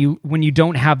something when you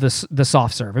don't have the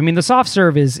soft serve. I mean, the soft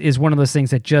serve is one of those things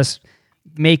that just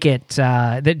make it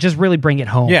that just really bring it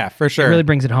home. Yeah, for sure. It really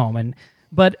brings it home.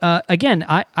 But again,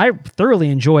 I thoroughly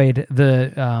enjoyed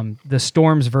the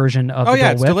Storms version of the Dole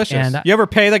Whip. It's delicious. And you ever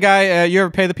pay the guy? You ever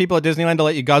pay the people at Disneyland to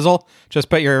let you guzzle? Just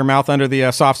put your mouth under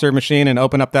the soft serve machine and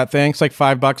open up that thing. It's like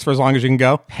 $5 for as long as you can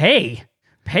go. Pay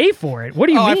for it? What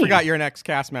do you mean? I forgot you're an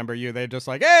ex-cast member. They're just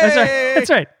like, hey,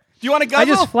 that's right. Do you want to guzzle?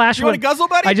 I just flash. You want to guzzle,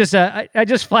 buddy? I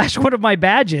just flash one of my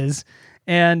badges,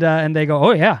 and they go,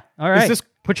 oh yeah, all right.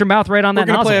 Put your mouth right on that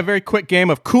nozzle. We're gonna play a very quick game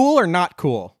of cool or not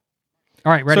cool.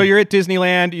 All right, ready. So you're at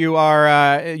Disneyland. You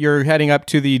are you're heading up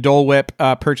to the Dole Whip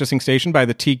purchasing station by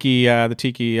the Tiki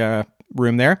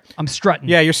room there. I'm strutting.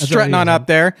 Yeah, you're strutting on up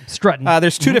there. Strutting.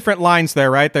 There's two different lines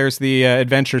there, right? There's the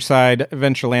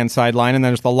Adventureland side line, and then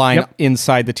there's the line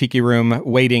inside the Tiki room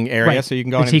waiting area, so you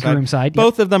can go the Tiki room side.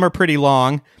 Both of them are pretty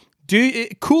long.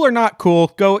 Cool or not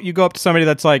cool? You go up to somebody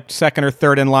that's like second or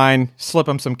third in line, slip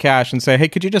them some cash, and say, "Hey,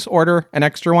 could you just order an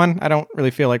extra one? I don't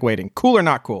really feel like waiting." Cool or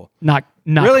not cool? Not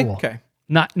really cool. Okay.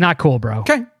 Not cool, bro.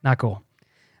 Okay. Not cool.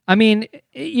 I mean,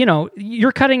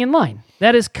 you're cutting in line.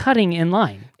 That is cutting in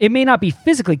line. It may not be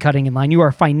physically cutting in line. You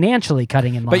are financially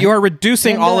cutting in line. But you are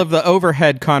reducing all of the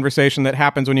overhead conversation that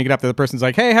happens when you get up to the person's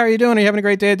like, "Hey, how are you doing? Are you having a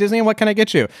great day at Disney? And what can I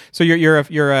get you?" So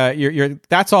you're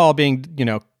that's all being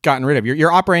gotten rid of.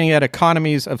 You're operating at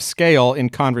economies of scale in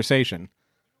conversation.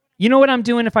 You know what I'm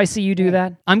doing if I see you do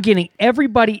that? I'm getting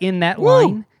everybody in that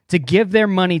line to give their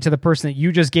money to the person that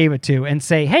you just gave it to and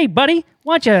say, "Hey, buddy,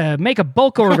 why don't you make a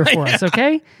bulk order for us,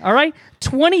 okay? All right?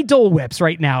 20 Dole Whips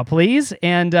right now, please."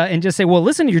 And just say, "Well,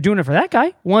 listen, you're doing it for that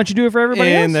guy. Why don't you do it for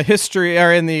everybody else?" In the history,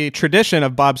 or in the tradition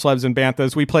of Bobsleds and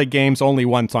Banthas, we play games only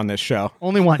once on this show.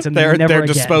 Only once, and they're never again.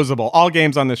 disposable. All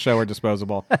games on this show are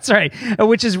disposable. That's right,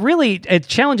 which is really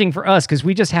challenging for us because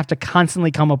we just have to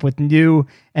constantly come up with new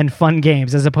and fun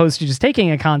games as opposed to just taking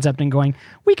a concept and going,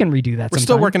 we can redo that. We're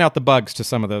still working out the bugs to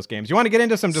some of those games. You want to get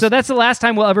into some... So that's the last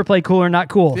time we'll ever play Cool or Not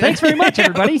Cool. Thanks very much,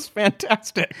 everybody. It's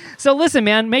fantastic. So listen,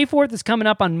 man, May 4th is coming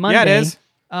up on Monday. Yeah, it is.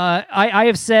 I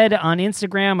have said on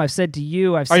Instagram, I've said to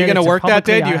you, I've said... Are you going to work that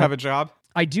day? Do you have a job?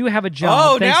 I do have a job.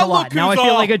 Oh, thanks now a lot. look Now I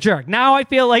feel like a jerk. Now I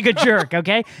feel like a jerk,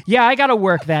 okay? Yeah, I got to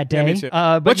work that day. Yeah, me too.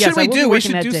 But what should we do? We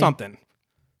should do day. something.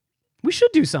 We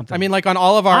should do something. I mean, like on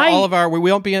all of our,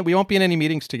 we won't be in any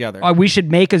meetings together. We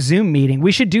should make a Zoom meeting.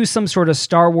 We should do some sort of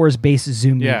Star Wars based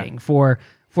Zoom meeting for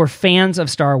fans of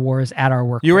Star Wars at our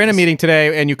work. You were in a meeting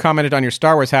today and you commented on your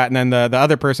Star Wars hat, and then the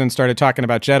other person started talking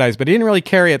about Jedis, but he didn't really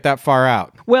carry it that far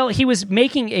out. Well, he was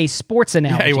making a sports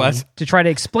analogy to try to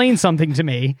explain something to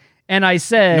me, and I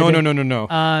said,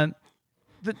 No.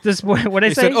 What I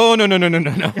say? Said, "Oh no." No.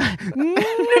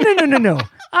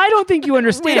 I don't think you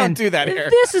understand. We don't do that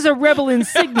here. This is a rebel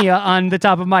insignia on the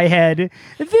top of my head.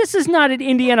 This is not an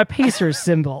Indiana Pacers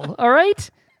symbol. All right.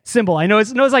 Symbol. I know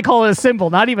I call it a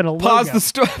symbol, not even a logo.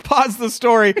 Pause the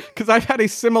story, because I've had a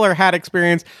similar hat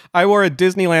experience. I wore a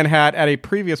Disneyland hat at a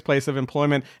previous place of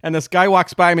employment, and this guy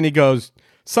walks by me and he goes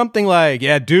something like,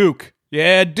 "Yeah, Duke.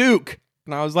 Yeah, Duke."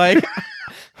 And I was like,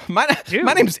 my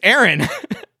name's Aaron.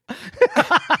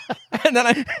 And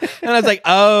I was like,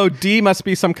 "Oh, D must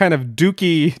be some kind of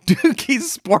Dookie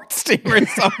sports team or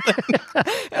something."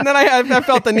 And then I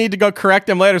felt the need to go correct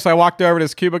him later, so I walked over to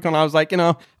his cubicle and I was like,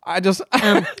 I just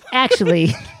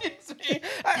actually,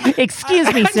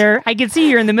 excuse me, sir. I can see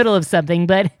you're in the middle of something,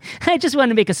 but I just want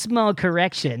to make a small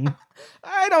correction.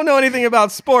 I don't know anything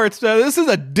about sports. This is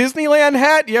a Disneyland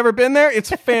hat. You ever been there? It's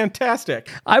fantastic.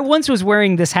 I once was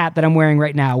wearing this hat that I'm wearing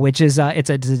right now, which is it's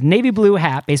a navy blue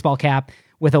hat, baseball cap,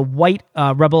 with a white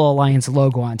Rebel Alliance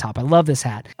logo on top. I love this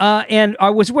hat. And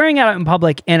I was wearing it out in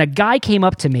public, and a guy came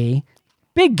up to me,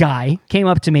 big guy,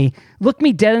 looked me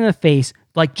dead in the face,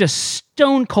 like just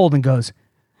stone cold, and goes,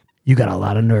 "You got a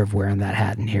lot of nerve wearing that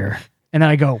hat in here." And then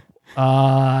I go,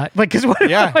 because what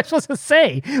am I supposed to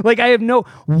say? Like, I have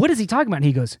what is he talking about? And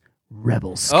he goes,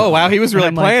 "Rebel Scum." Oh, wow. He was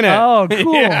really playing it. Oh,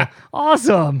 cool.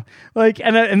 Awesome. Like,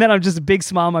 and then I'm just a big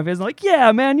smile on my face. I'm like,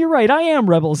 yeah, man, you're right. I am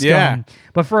Rebel Scum. Yeah.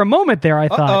 But for a moment there, I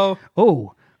thought,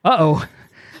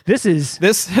 this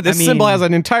symbol has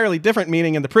an entirely different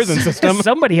meaning in the prison system.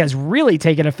 Somebody has really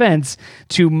taken offense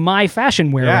to my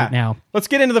fashion wear right now. Let's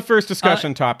get into the first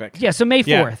discussion topic. Yeah. So May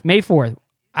 4th, May 4th.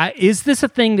 Is this a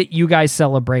thing that you guys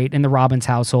celebrate in the Robbins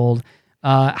household?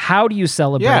 How do you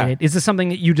celebrate it? Is this something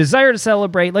that you desire to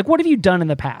celebrate? Like, what have you done in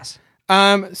the past?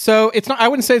 So it's not. I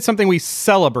wouldn't say it's something we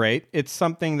celebrate. It's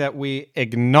something that we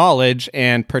acknowledge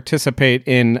and participate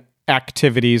in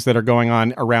activities that are going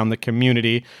on around the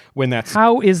community when that's...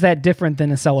 How is that different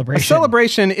than a celebration? A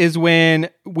celebration is when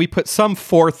we put some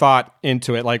forethought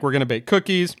into it. Like, we're going to bake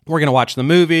cookies, we're going to watch the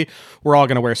movie, we're all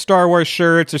going to wear Star Wars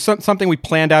shirts, or something we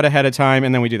planned out ahead of time,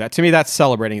 and then we do that. To me, that's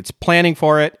celebrating. It's planning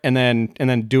for it and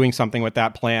then doing something with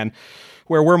that plan.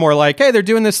 Where we're more like, hey, they're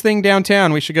doing this thing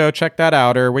downtown, we should go check that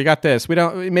out, or we got this.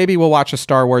 Maybe we'll watch a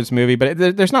Star Wars movie, but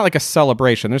there's not like a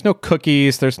celebration. There's no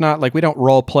cookies. There's not like, we don't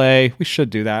role play. We should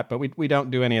do that, but we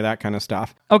don't do any of that kind of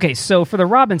stuff. Okay, so for the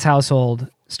Robbins household,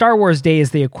 Star Wars Day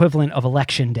is the equivalent of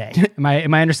Election Day. Am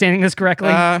I understanding this correctly?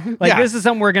 This is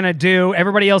something we're gonna do.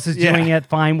 Everybody else is doing it.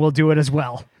 Fine, we'll do it as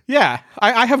well. Yeah,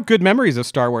 I have good memories of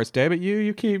Star Wars Day, but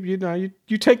you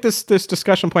take this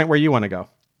discussion point where you want to go.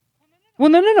 Well,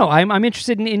 no. I'm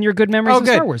interested in your good memories of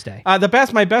Star Wars Day.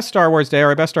 My best Star Wars Day, or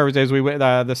our best Star Wars Day, is we went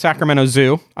the Sacramento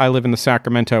Zoo. I live in the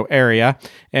Sacramento area,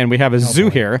 and we have a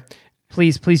zoo here.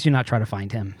 Please do not try to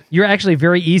find him. You're actually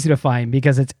very easy to find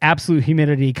because it's absolute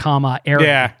humidity, area.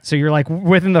 Yeah. So you're like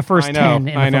within the first 10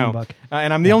 in the phone book.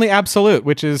 And I'm the only absolute,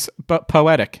 which is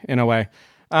poetic in a way.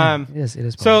 It is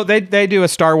poetic. So they do a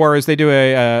Star Wars. They do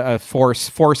a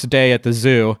Force Day at the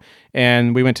zoo,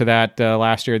 and we went to that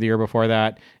last year, the year before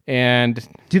that. And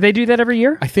do they do that every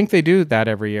year? I think they do that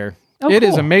every year. Oh, it cool.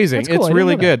 is amazing. Cool. It's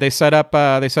really good. They set up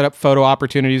photo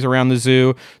opportunities around the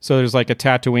zoo. So there's like a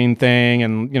Tatooine thing,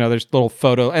 and there's little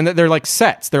photo, and they're like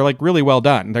sets. They're like really well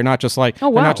done. They're not just like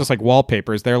they're not just like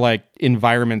wallpapers. They're like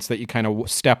environments that you kind of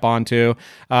step onto.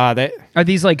 Are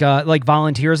these like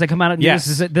volunteers that come out?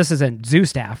 Yes. This isn't zoo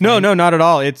staff. No, right? no, not at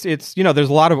all. It's there's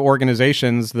a lot of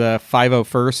organizations. The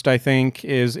 501st, I think,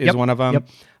 is one of them. Yep.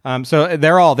 So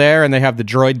they're all there, and they have the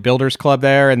Droid Builders Club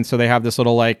there, and so they have this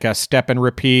little like step and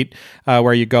repeat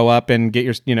where you go up and get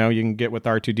you can get with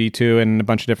R2-D2 and a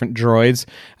bunch of different droids,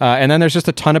 and then there's just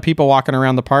a ton of people walking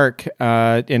around the park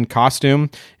in costume,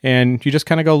 and you just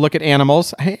kind of go look at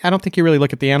animals. I don't think you really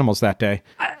look at the animals that day.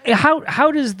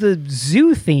 How does the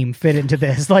zoo theme fit into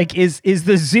this? Like, is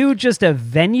the zoo just a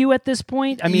venue at this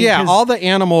point? I mean, all the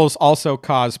animals also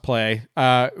cosplay,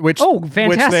 which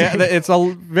fantastic! It's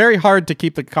very hard to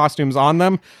keep the costumes on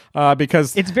them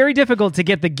because it's very difficult to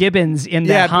get the gibbons in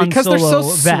that Han because Solo they're so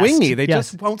vest. swinging. They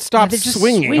just won't stop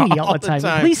swinging all the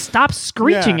time. Please stop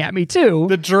screeching at me too.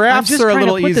 The giraffes are a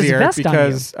little easier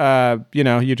because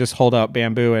you just hold out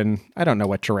bamboo, and I don't know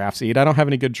what giraffes eat. I don't have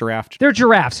any good giraffe. They're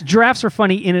giraffes. Giraffes are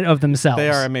funny in and of themselves. They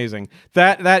are amazing.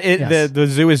 The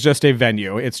zoo is just a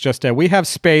venue. It's just we have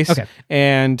space,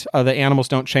 and the animals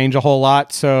don't change a whole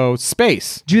lot. So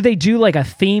space. Do they do like a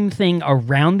theme thing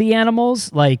around the animals?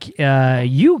 Like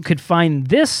you could find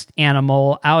this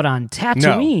animal out on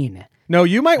Tatooine. No,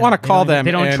 you might want to call them.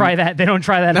 They don't try that. They don't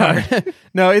try that hard.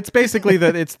 No, it's basically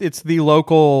that it's the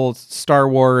local Star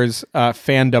Wars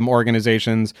fandom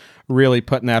organizations really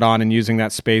putting that on and using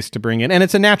that space to bring in, and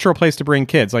it's a natural place to bring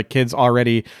kids. Like kids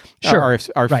already are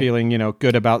feeling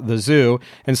good about the zoo,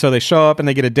 and so they show up and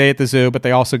they get a day at the zoo, but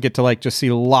they also get to like just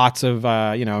see lots of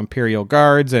Imperial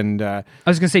guards and. I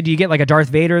was gonna say, do you get like a Darth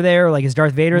Vader there? Like is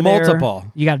Darth Vader multiple?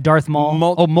 There? You got Darth Maul.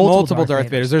 Multiple Darth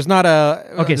Vaders. There's not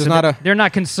a. They're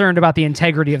not concerned about the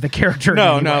integrity of the character.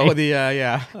 No.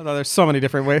 There's so many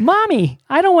different ways. Mommy,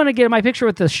 I don't want to get my picture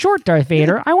with the short Darth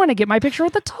Vader. I want to get my picture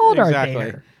with the tall Darth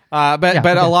Vader.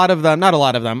 But a lot of them, not a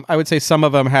lot of them, I would say some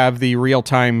of them have the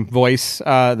real-time voice,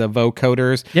 the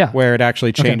vocoders, where it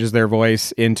actually changes their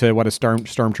voice into what a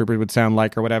stormtrooper would sound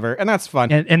like or whatever, and that's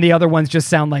fun. And the other ones just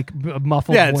sound like a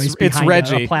muffled voice behind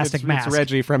Reggie. A plastic mask. It's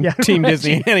Reggie from Team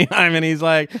Disney anytime, and he's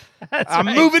like, I'm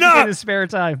moving up! In his spare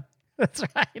time. That's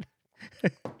right.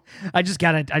 I just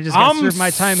got to serve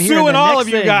my time here. I'm suing all of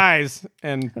you guys.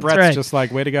 And Brett's just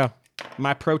like, way to go.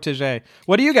 My protege.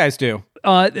 What do you guys do?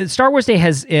 Star Wars Day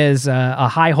is a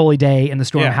high holy day in the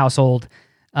Storm household.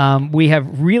 We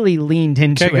have really leaned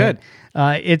into it.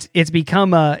 Good. It's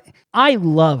become I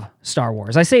love Star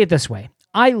Wars. I say it this way.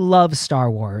 I love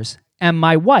Star Wars, and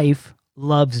my wife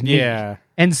loves me. Yeah.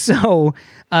 And so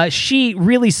she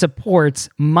really supports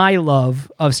my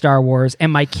love of Star Wars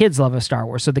and my kids' love of Star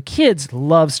Wars. So the kids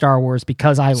love Star Wars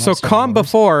because I love Star Wars. So Calm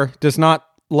Before does not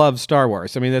love Star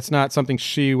Wars. I mean, that's not something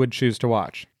she would choose to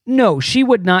watch. No, she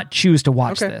would not choose to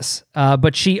watch this.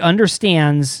 But she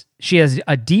understands, she has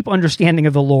a deep understanding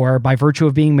of the lore by virtue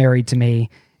of being married to me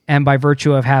and by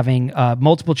virtue of having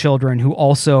multiple children who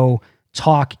also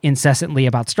talk incessantly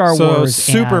about Star Wars.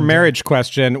 So, super marriage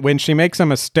question. When she makes a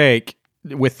mistake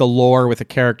with the lore, with a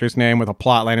character's name, with a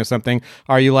plot line or something,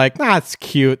 are you like, it's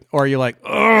cute? Or are you like,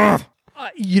 ugh?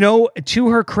 To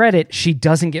her credit, she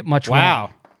doesn't get much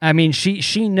wrong. I mean,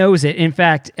 she knows it. In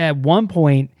fact, at one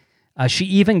point, she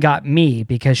even got me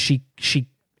because she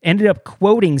ended up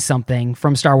quoting something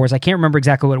from Star Wars. I can't remember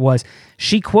exactly what it was.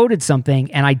 She quoted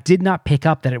something, and I did not pick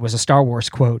up that it was a Star Wars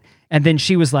quote. And then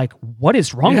she was like, "What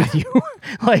is wrong with you?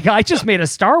 Like, I just made a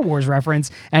Star Wars reference,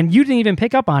 and you didn't even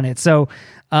pick up on it." So,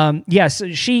 yes,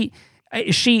 she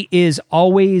is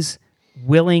always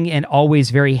willing and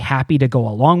always very happy to go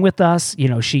along with us. You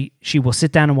know, she will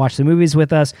sit down and watch the movies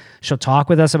with us. She'll talk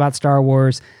with us about Star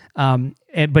Wars.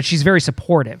 But she's very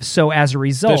supportive. So as a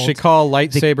result, does she call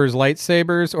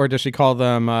lightsabers, or does she call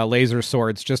them laser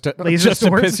swords just to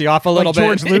piss you off a little bit?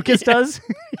 George Lucas does.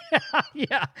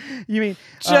 Yeah. You mean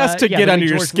just to get under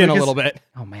your skin a little bit?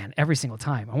 Oh man, every single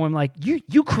time. I'm like,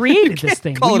 you created this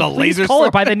thing. Call it a laser call sword.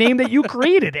 it by the name that you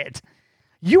created it.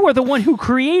 You are the one who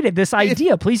created this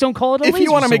idea. Please don't call it a laser sword. If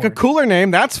you want to make a cooler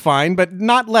name, that's fine, but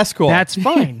not less cool. That's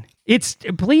fine.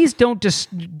 Please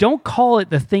don't call it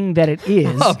the thing that it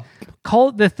is. Call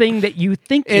it the thing that you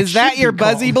think it is. That your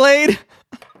Buzzy Blade?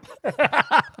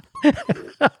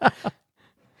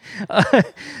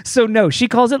 So no, she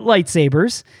calls it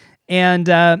lightsabers,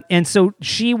 and so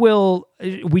she will.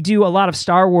 We do a lot of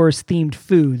Star Wars themed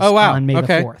foods on May the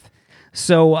 4th.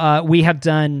 So we have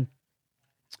done.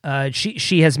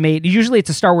 She has made. Usually, it's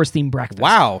a Star Wars themed breakfast.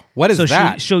 Wow, what is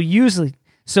that? She'll usually.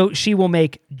 So she will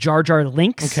make Jar Jar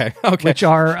Links, which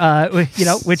are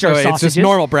which are sausages. It's just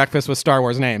normal breakfast with Star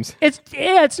Wars names.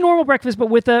 It's normal breakfast, but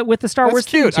with the Star Wars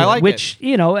cute. theme to I like it,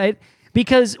 which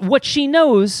because what she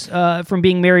knows from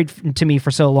being married to me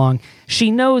for so long, she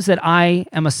knows that I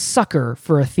am a sucker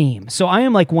for a theme. So I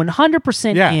am like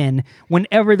 100% in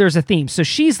whenever there's a theme. So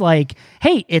she's like,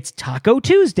 "Hey, it's Taco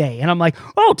Tuesday." And I'm like,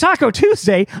 "Oh, Taco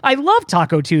Tuesday. I love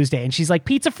Taco Tuesday." And she's like,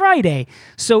 "Pizza Friday."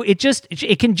 So it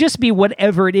can just be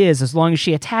whatever it is as long as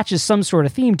she attaches some sort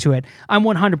of theme to it. I'm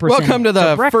 100%. Welcome to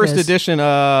the first edition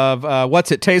of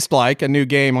What's It Taste Like, a new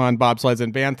game on Bobsleds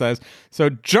and Banthas. So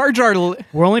Jar Jar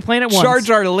we're only playing it once. Jar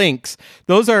Jar Links.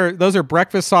 Those are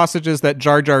breakfast sausages that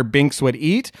Jar Jar Binks would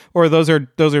eat, or those are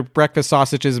breakfast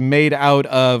sausages made out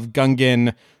of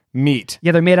Gungan meat.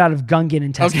 Yeah, they're made out of Gungan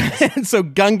intestines. Okay. So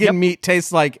Gungan meat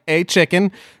tastes like A,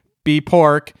 chicken, B,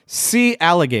 pork, C,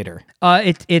 alligator.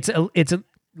 It's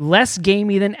less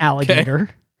gamey than alligator,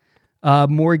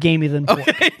 more gamey than pork.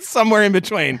 Okay, somewhere in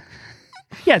between.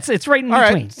 Yeah, it's right in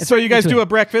between. Right. So you guys do a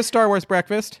breakfast, Star Wars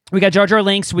breakfast? We got Jar Jar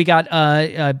Links. We got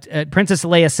Princess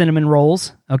Leia cinnamon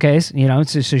rolls. Okay,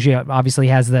 so she obviously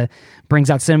brings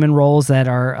out cinnamon rolls that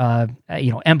are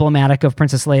emblematic of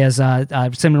Princess Leia's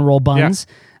cinnamon roll buns.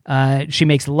 Yeah. She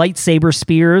makes lightsaber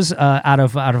spears out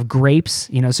of grapes.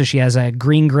 So she has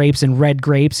green grapes and red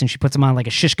grapes, and she puts them on like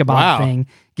a shish kebab thing.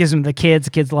 Gives them to the kids.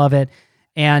 The kids love it,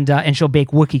 and she'll bake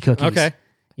Wookiee cookies. Okay.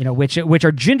 Which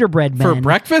are gingerbread men for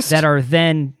breakfast that are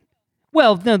then.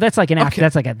 Well, no, that's like an after.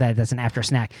 Okay. That's an after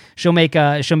snack. She'll make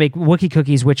Wookiee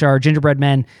cookies, which are gingerbread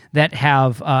men that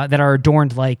have that are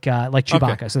adorned like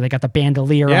Chewbacca. Okay. So they got the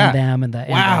bandolier on them and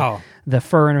the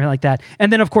fur and everything like that.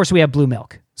 And then of course we have blue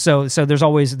milk. So there's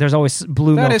always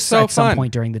blue milk at some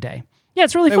point during the day. Yeah,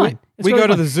 it's really fun. We go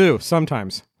to the zoo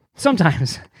sometimes.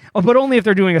 But only if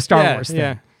they're doing a Star Wars thing.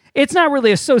 Yeah. It's not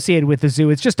really associated with the zoo.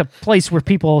 It's just a place where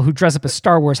people who dress up as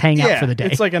Star Wars hang out for the day.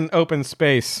 It's like an open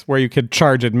space where you could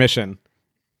charge admission.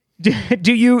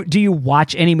 Do you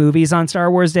watch any movies on Star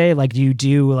Wars Day? Like, do you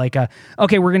do like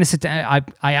okay, we're going to sit down.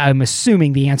 I'm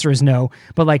assuming the answer is no,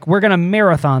 but like we're going to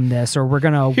marathon this, or we're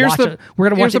going to watch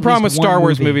Here's the problem with Star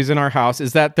Wars movies in our house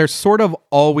is that they're sort of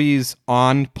always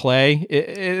on play.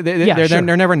 They're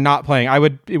never not playing.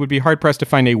 It would be hard pressed to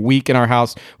find a week in our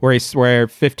house where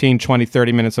 15, 20,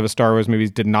 30 minutes of a Star Wars movies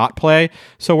did not play.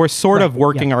 So we're sort of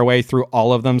working our way through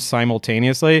all of them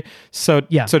simultaneously. So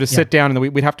to sit down and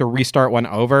we'd have to restart one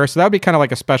over. So that would be kind of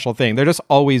like a special thing. They're just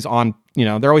always on,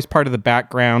 they're always part of the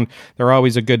background. They're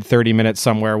always a good 30 minutes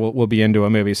somewhere. We'll be into a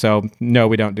movie. So no,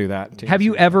 we don't do that. Have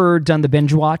you ever done the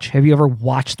binge watch? Have you ever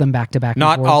watched them back to back?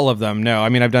 Not all of them. No. I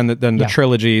mean, I've done the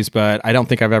trilogies, but I don't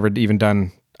think I've ever even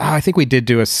done, I think we did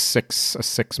do a six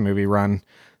movie run.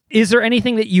 Is there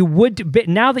anything that you would,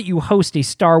 now that you host a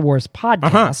Star Wars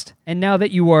podcast, and now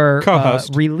that you are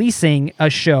releasing a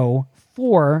show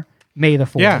for May the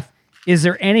 4th, is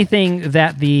there anything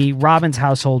that the Robbins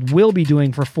household will be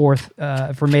doing for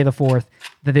May the 4th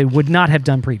that they would not have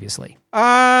done previously?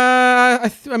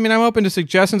 I mean, I'm open to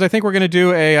suggestions. I think we're going to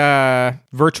do a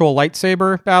virtual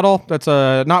lightsaber battle. That's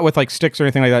not with like sticks or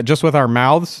anything like that, just with our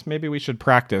mouths. Maybe we should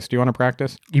practice. Do you want to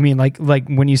practice? You mean like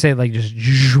when you say like just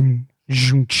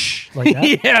like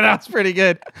that? Yeah, that's pretty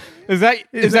good. Is that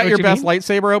your best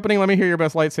lightsaber opening? Let me hear your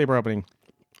best lightsaber opening.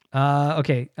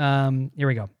 Okay. Here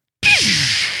we go.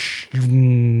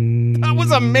 That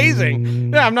was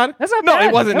amazing. Yeah, I'm not. That's not no, bad.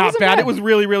 it wasn't That not wasn't bad. bad. It was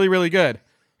really, really, really good.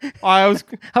 I was.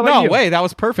 How about no you? way. That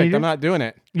was perfect. You I'm not doing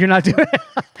it. You're not doing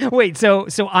it. Wait, so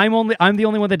I'm the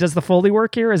only one that does the Foley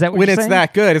work here? Is that what When you're it's saying?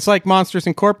 that good, it's like Monsters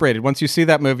Incorporated. Once you see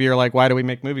that movie, you're like, why do we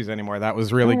make movies anymore? That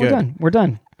was really good. We're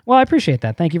done. Well, I appreciate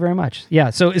that. Thank you very much.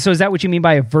 Yeah. So is that what you mean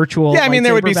by a virtual? Yeah, I mean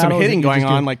there would lightsaber be some battle? Is hitting that you going just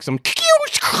do- on, like some.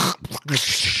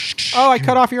 Oh, I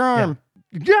cut off your arm.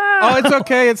 Yeah. Oh, it's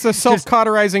okay. It's a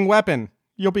self-cauterizing weapon.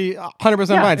 You'll be 100%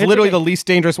 fine. It's literally okay. the least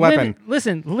dangerous weapon.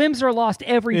 Listen, limbs are lost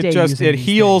every day. It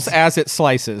heals as it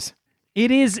slices.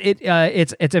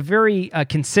 It's a very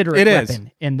considerate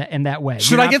weapon in that way.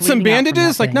 Should I get some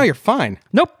bandages? Like, no, you're fine.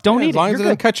 Nope, don't need it. As long as it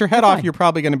doesn't cut your head off, you're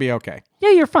probably going to be okay.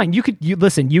 Yeah, you're fine. You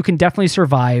can definitely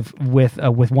survive with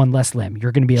one less limb.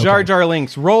 You're going to be okay. Jar Jar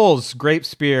Links, rolls, grape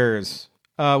spears,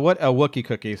 Wookiee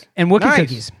cookies. And Wookiee Nice.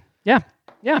 cookies. Yeah.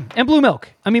 Yeah, and blue milk.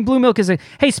 I mean, blue milk is a...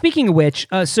 Hey, speaking of which,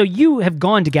 so you have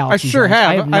gone to Galaxy's I sure Edge. have.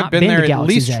 I have not I've been there to at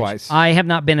Galaxy's least Edge. twice. I have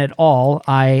not been at all.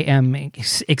 I am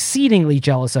exceedingly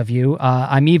jealous of you.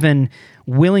 I'm even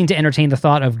willing to entertain the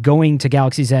thought of going to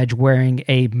Galaxy's Edge wearing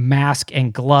a mask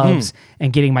and gloves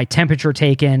and getting my temperature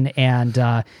taken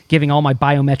and giving all my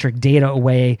biometric data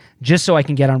away just so I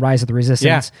can get on Rise of the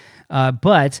Resistance.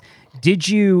 But... Did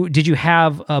you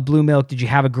have blue milk? Did you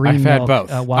have a green milk? I've had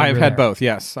both. I've had both.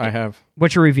 Yes, I have.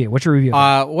 What's your review?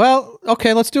 Well,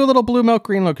 okay, let's do a little blue milk,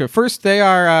 green milk. First, they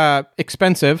are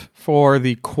expensive for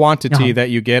the quantity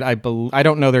that you get. I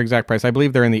don't know their exact price. I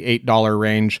believe they're in the $8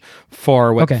 range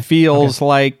for what feels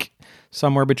like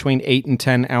somewhere between 8 and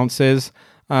 10 ounces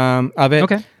of it.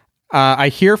 Okay. I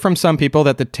hear from some people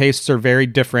that the tastes are very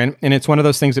different, and it's one of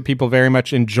those things that people very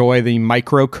much enjoy the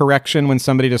micro correction when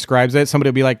somebody describes it. Somebody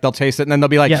will be like, they'll taste it, and then they'll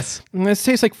be like, yes, this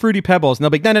tastes like Fruity Pebbles. And they'll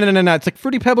be like, no. It's like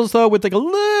Fruity Pebbles, though, with like a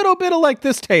little bit of like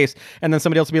this taste. And then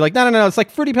somebody else will be like, no. It's like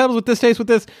Fruity Pebbles with this taste, with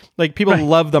this. Like, people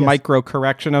love the micro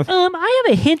correction of... I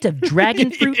have a hint of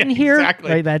dragon fruit in here.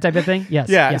 Exactly. Right, that type of thing. Yes.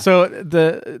 Yeah. So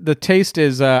the taste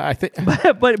is, I think...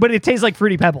 but it tastes like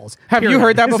Fruity Pebbles. Have you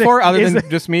heard that before, other than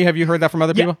just me? Have you heard that from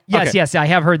other people? Yes, Okay. yes. I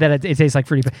have heard that it tastes like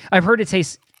Fruity. I've heard it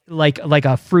tastes like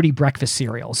a fruity breakfast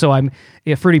cereal. So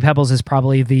Fruity Pebbles is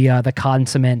probably the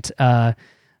consummate a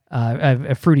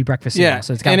fruity breakfast cereal. Yeah,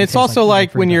 so it's also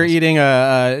like when you're eating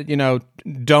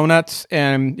donuts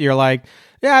and you're like,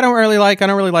 yeah, I don't really like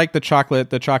the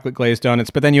chocolate glazed donuts,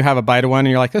 but then you have a bite of one and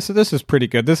you're like, this is pretty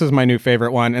good. This is my new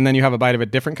favorite one. And then you have a bite of a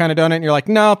different kind of donut and you're like,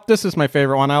 no, this is my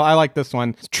favorite one. I like this one.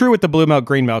 It's true with the blue milk,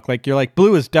 green milk. Like, you're like,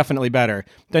 blue is definitely better.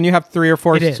 Then you have 3 or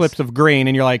 4 slips of green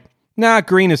and you're like, nah,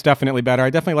 green is definitely better. I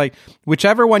definitely like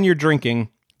whichever one you're drinking.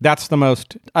 That's the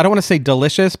most, I don't want to say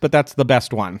delicious, but that's the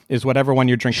best one, is whatever one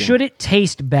you're drinking. Should it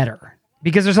taste better?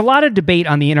 Because there's a lot of debate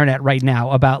on the internet right now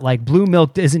about like blue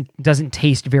milk doesn't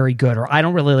taste very good, or I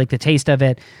don't really like the taste of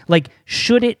it. Like,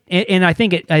 should it? And I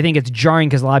think it's jarring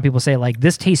because a lot of people say like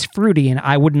this tastes fruity, and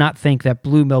I would not think that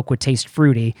blue milk would taste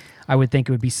fruity. I would think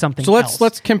it would be something. So else.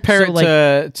 let's compare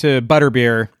it to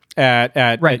butterbeer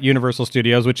at Universal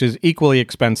Studios, which is equally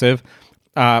expensive.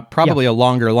 Probably a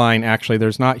longer line, actually.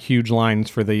 There's not huge lines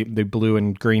for the blue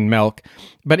and green milk.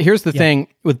 But here's the thing.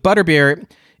 With butterbeer,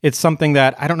 it's something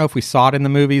that, I don't know if we saw it in the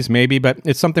movies, maybe, but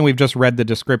it's something we've just read the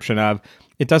description of.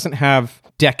 It doesn't have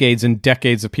decades and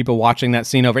decades of people watching that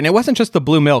scene over. And it wasn't just the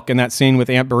blue milk in that scene with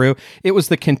Aunt Beru. It was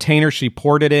the container she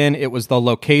poured it in. It was the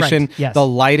location, the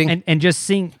lighting. And just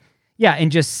seeing... Yeah,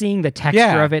 and just seeing the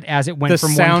texture of it as it went from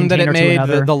one sound that it container made, to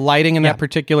another. the lighting in that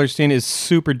particular scene is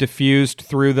super diffused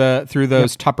through those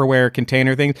Tupperware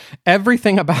container things.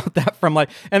 Everything about that, from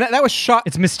like, and that was shot.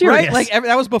 It's mysterious, right? Like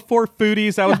that was before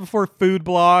foodies. That was before food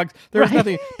blogs. There was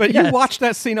nothing. But you watch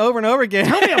that scene over and over again.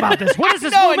 Tell me about this. What is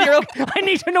this? I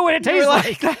need to know what it tastes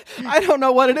like. I don't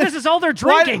know what it is. This is all they're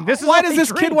drinking. Why does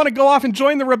this kid want to go off and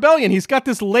join the rebellion? He's got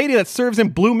this lady that serves him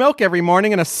blue milk every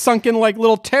morning in a sunken like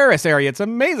little terrace area. It's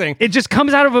amazing. It just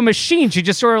comes out of a machine. She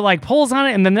just sort of like pulls on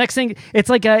it, and the next thing, it's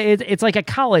like a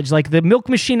college, like the milk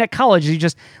machine at college. You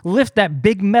just lift that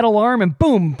big metal arm, and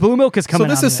boom, blue milk is coming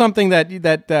out. So this is something that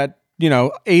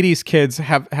 80s kids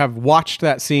have watched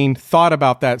that scene, thought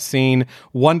about that scene,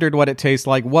 wondered what it tastes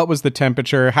like, what was the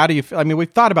temperature, how do you I mean,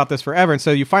 we've thought about this forever, and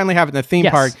so you finally have it in the theme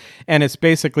park, and it's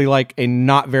basically like a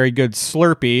not very good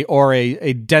Slurpee or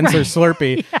a denser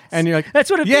Slurpee, and you're like,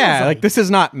 that's what it feels like this is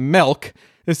not milk.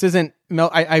 This isn't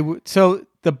milk. So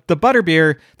the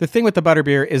butterbeer, the thing with the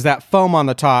butterbeer is that foam on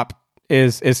the top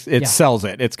sells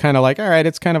it. It's kind of like, all right,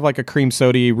 it's kind of like a cream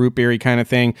soda-y, root beery kind of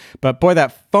thing. But boy,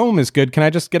 that foam is good. Can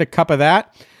I just get a cup of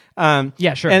that?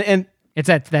 Yeah, sure. And It's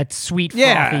that sweet,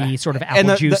 frothy sort of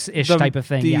apple juice-ish type of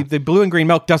thing. The blue and green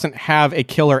milk doesn't have a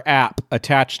killer app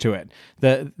attached to it.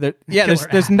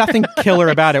 There's nothing killer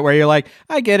about it where you're like,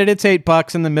 I get it, it's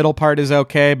 $8 and the middle part is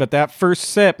okay, but that first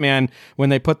sip, man, when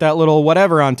they put that little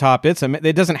whatever on top,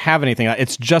 it doesn't have anything.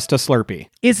 It's just a Slurpee.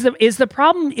 Is the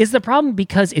problem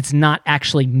because it's not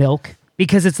actually milk?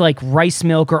 Because it's like rice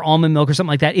milk or almond milk or something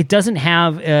like that. It doesn't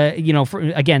have,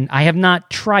 again, I have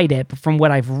not tried it, but from what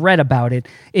I've read about it,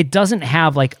 it doesn't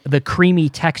have like the creamy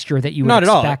texture that you would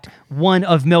expect one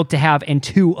of milk to have and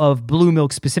two of blue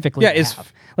milk specifically to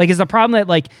have. Like, is the problem that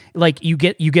like you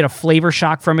get a flavor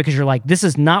shock from it because you're like, this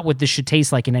is not what this should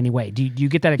taste like in any way? Do you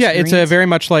get that experience? Yeah, it's very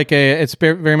much like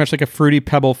a fruity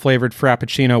pebble flavored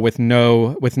frappuccino with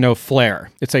no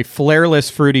flair. It's a flairless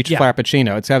fruity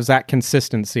frappuccino. It has that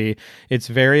consistency. It's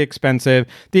very expensive.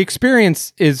 The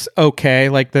experience is okay.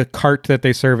 Like the cart that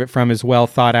they serve it from is well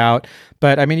thought out.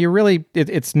 But I mean,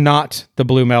 it's not the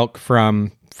blue milk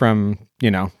from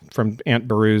Aunt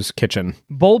Beru's kitchen.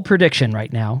 Bold prediction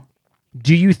right now.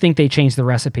 Do you think they change the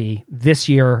recipe this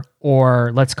year,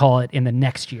 or let's call it in the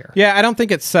next year? Yeah, I don't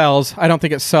think it sells. I don't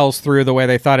think it sells through the way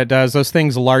they thought it does. Those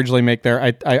things largely make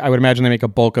I would imagine they make a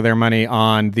bulk of their money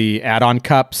on the add-on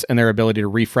cups and their ability to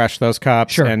refresh those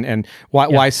cups. Sure. And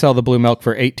why sell the blue milk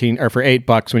for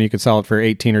 $8 when you could sell it for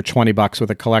 $18 or $20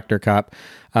 with a collector cup?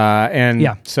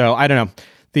 So I don't know.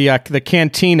 The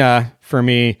cantina for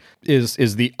me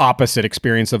is the opposite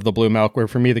experience of the blue milk, where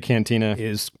for me the cantina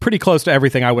is pretty close to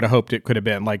everything I would have hoped it could have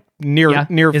been. Like near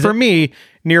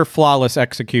flawless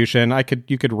execution.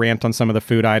 You could rant on some of the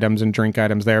food items and drink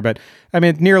items there, but I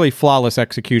mean nearly flawless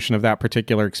execution of that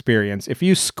particular experience. If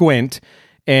you squint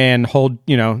and hold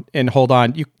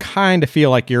on, you kind of feel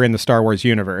like you're in the Star Wars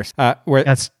universe. That's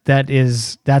what they're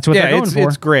going for.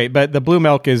 It's great, but the blue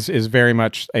milk is very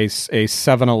much a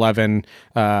 7-Eleven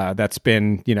that's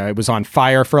been, it was on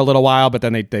fire for a little while, but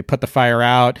then they put the fire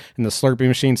out and the Slurpee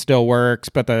machine still works,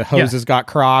 but the hoses got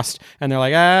crossed and they're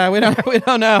like, we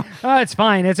don't know. Oh, it's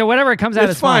fine. It's whatever it comes out.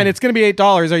 It's fine. It's going to be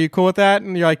 $8. Are you cool with that?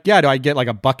 And you're like, yeah. Do I get like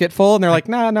a bucket full? And they're like,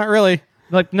 nah, not really.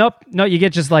 Like, nope, no, you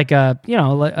get just like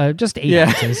just 8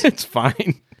 ounces. It's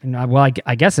fine. And, well,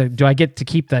 I guess do I get to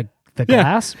keep the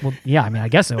glass? Well, yeah, I mean, I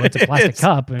guess so. It's a plastic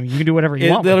cup. I mean, you can do whatever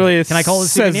you want. Literally, can I call it a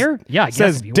souvenir? Yeah, I guess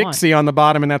says if you Dixie want. on the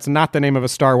bottom, and that's not the name of a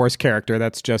Star Wars character.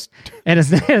 That's just and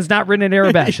it's not written in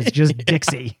Arabic. It's just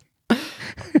Dixie.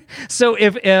 So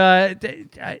if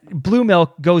blue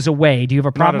milk goes away, do you have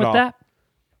a problem with that?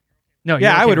 No.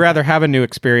 Yeah, I would rather have a new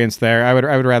experience there. I would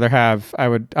rather have. I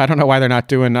don't know why they're not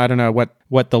doing. I don't know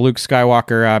what the Luke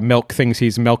Skywalker milk things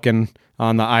he's milking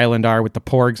on the island are with the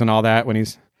porgs and all that when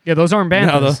he's. Yeah, those aren't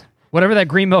banthas. Whatever that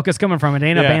green milk is coming from, it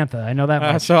ain't a bantha. I know that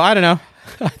much. So I don't know.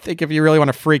 I think if you really want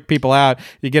to freak people out,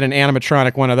 you get an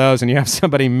animatronic one of those and you have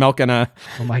somebody milking a...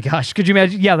 Oh my gosh. Could you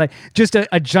imagine? Yeah, like just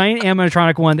a giant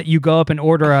animatronic one that you go up and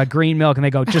order a green milk and they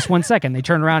go, just 1 second. They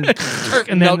turn around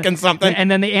and milking something.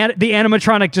 And then the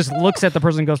animatronic just looks at the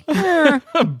person and goes,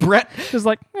 Brett. Just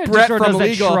like, Brett from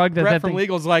Legal. Brett from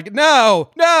Legal's like, no,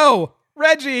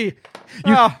 Reggie.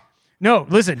 No,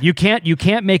 listen, you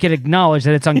can't make it acknowledge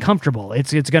that it's uncomfortable.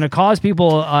 It's going to cause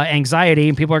people anxiety,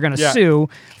 and people are going to sue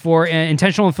for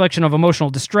intentional infliction of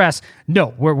emotional distress.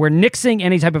 No, we're nixing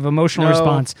any type of emotional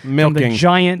response from the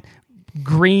giant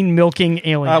green milking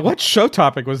alien. What show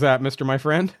topic was that, Mr. My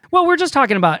Friend? Well, we're just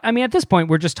talking about, at this point,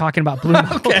 we're just talking about blue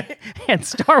milk and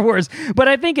Star Wars. But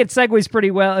I think it segues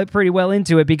pretty well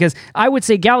into it, because I would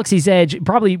say Galaxy's Edge,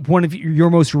 probably one of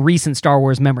your most recent Star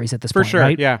Wars memories at this point, for sure,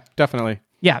 right? Yeah, definitely.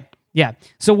 Yeah.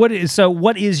 So what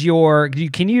is your?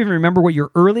 Can you even remember what your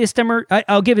earliest memory?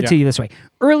 I'll give it to you this way: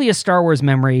 earliest Star Wars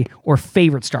memory or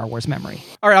favorite Star Wars memory.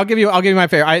 All right, I'll give you my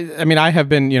favorite. I mean, I have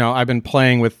been I've been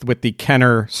playing with the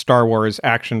Kenner Star Wars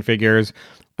action figures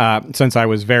since I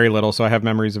was very little. So I have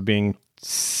memories of being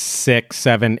 6,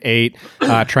 7, 8,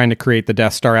 trying to create the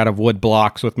Death Star out of wood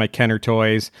blocks with my Kenner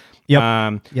toys.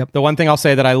 Yep. The one thing I'll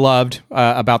say that I loved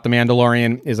about The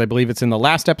Mandalorian is I believe it's in the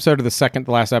last episode or the second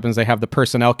to last episode, they have the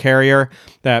personnel carrier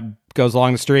that goes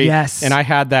along the street. Yes. And I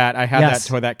had that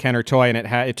toy, that Kenner toy, and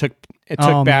it took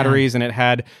batteries, and it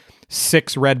had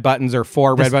 6 red buttons or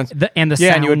 4 red buttons.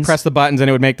 And you would press the buttons and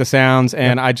it would make the sounds.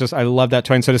 And I love that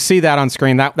toy. And so to see that on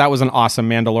screen, that was an awesome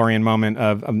Mandalorian moment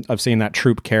of seeing that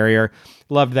troop carrier.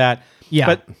 Loved that. Yeah.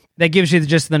 But that gives you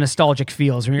just the nostalgic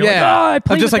feels when you're like, I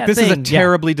played I'm just with like, that this is a thing.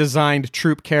 terribly designed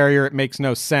troop carrier. It makes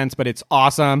no sense, but it's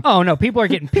awesome. Oh no, people are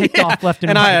getting picked off left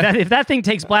and right. If that thing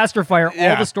takes blaster fire, all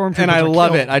the stormtroopers and I are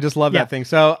love killed. it. I just love that thing.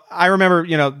 So I remember,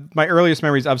 my earliest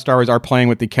memories of Star Wars are playing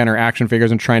with the Kenner action figures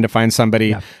and trying to find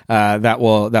somebody that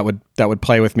would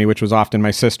play with me, which was often my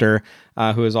sister,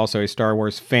 who is also a Star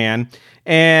Wars fan.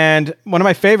 And one of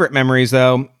my favorite memories,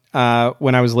 though,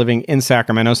 when I was living in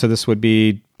Sacramento, so this would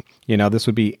be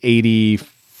 80.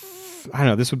 I don't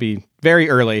know, this would be very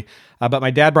early, but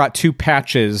my dad brought two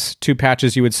patches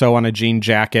you would sew on a jean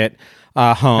jacket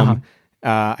home.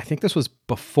 I think this was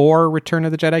before Return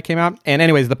of the Jedi came out. And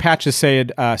anyways, the patches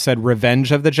said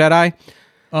Revenge of the Jedi.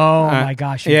 Oh my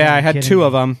gosh. Yeah, I had two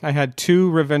of them. I had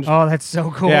two Revenge. Oh, that's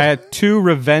so cool. Yeah, I had two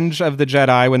Revenge of the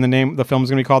Jedi when the film was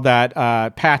going to be called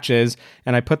that, patches,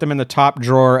 and I put them in the top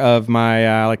drawer of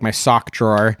my my sock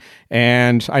drawer,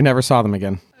 and I never saw them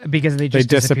again. Because they just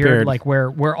disappeared. Like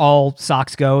where all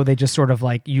socks go, they just sort of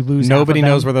like you lose. Nobody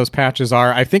knows where those patches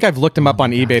are. I think I've looked them up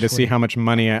on eBay to see how much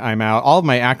money I'm out. All of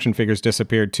my action figures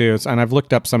disappeared too, and I've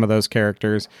looked up some of those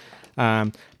characters.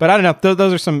 But I don't know.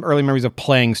 Those are some early memories of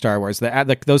playing Star Wars.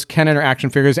 Those Kenner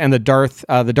action figures and the Darth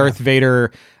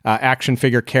Vader action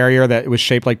figure carrier that was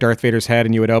shaped like Darth Vader's head,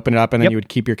 and you would open it up and then you would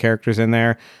keep your characters in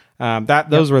there.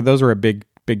 Those were a big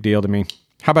deal to me.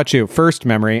 How about you? First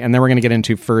memory, and then we're going to get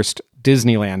into first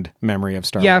Disneyland memory of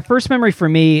Star Wars. Yeah, first memory for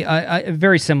me,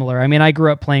 very similar. I mean, I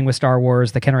grew up playing with Star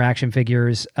Wars, the Kenner action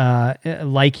figures,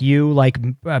 like you, like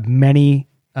many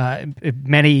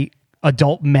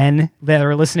adult men that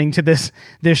are listening to this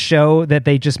show, that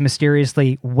they just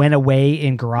mysteriously went away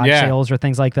in garage sales or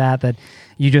things like that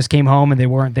you just came home and they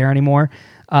weren't there anymore.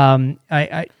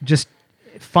 I just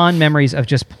fond memories of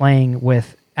just playing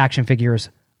with action figures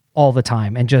all the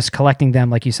time and just collecting them,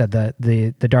 like you said,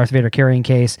 the Darth Vader carrying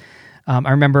case. I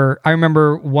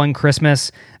remember one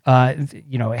Christmas,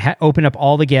 opened up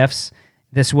all the gifts.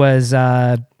 This was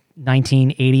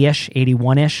 1980-ish,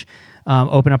 81-ish.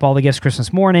 Open up all the gifts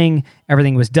Christmas morning.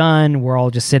 Everything was done. We're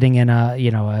all just sitting in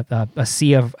a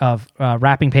sea of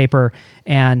wrapping paper,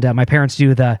 and my parents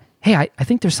do hey, I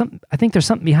think there's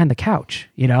something behind the couch,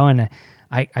 and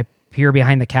I peer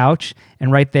behind the couch,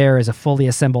 and right there is a fully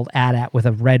assembled AT-AT with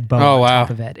a red bow on top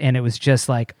of it, and it was just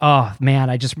like, oh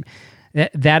man,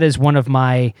 that is one of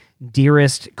my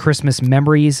dearest Christmas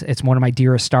memories. It's one of my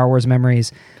dearest Star Wars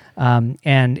memories.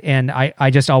 And I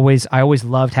always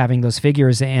loved having those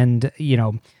figures, and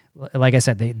like I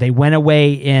said, they went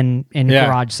away in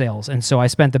garage sales, and so I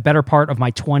spent the better part of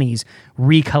my 20s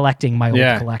recollecting my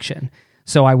old collection.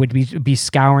 So I would be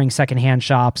scouring secondhand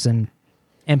shops and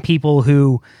people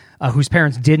whose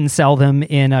parents didn't sell them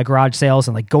in garage sales,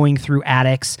 and like going through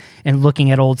attics and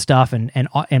looking at old stuff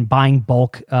and buying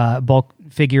bulk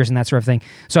figures and that sort of thing.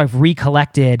 So I've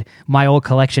recollected my old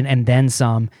collection and then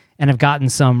some, and I've gotten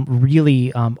some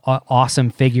really awesome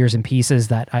figures and pieces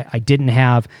that I didn't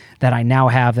have that I now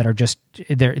have that are just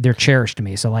they're cherished to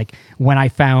me. So like when I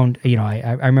found,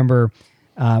 I remember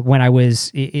when I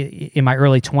was in my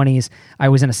early 20s, I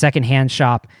was in a secondhand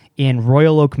shop in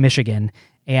Royal Oak, Michigan.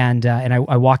 And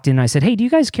I walked in and I said, hey, do you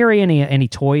guys carry any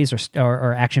toys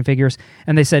or action figures?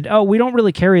 And they said, oh, we don't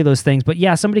really carry those things, but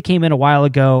yeah, somebody came in a while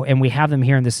ago and we have them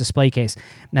here in this display case.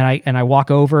 And I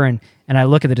walk over and I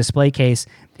look at the display case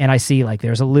and I see like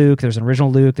there's a Luke, there's an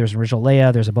original Leia,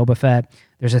 there's a Boba Fett,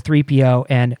 there's a 3PO,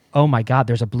 and oh my God,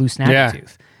 there's a blue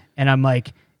Snaggletooth. And I'm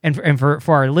like, and for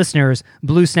our listeners,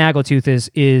 Blue Snaggletooth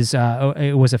is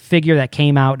it was a figure that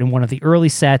came out in one of the early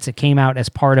sets. It came out as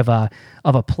part of a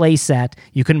play set.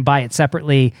 You couldn't buy it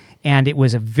separately, and it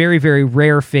was a very, very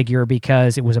rare figure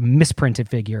because it was a misprinted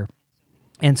figure.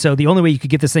 And so the only way you could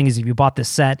get this thing is if you bought this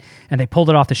set, and they pulled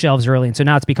it off the shelves early. And so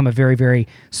now it's become a very, very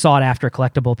sought after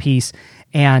collectible piece.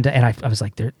 And I was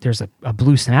like, there's a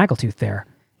Blue Snaggletooth there.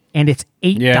 And it's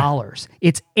 $8. Yeah.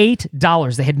 It's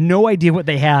 $8. They had no idea what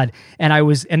they had.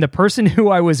 And the person who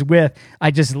I was with, I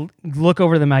just look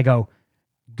over them and I go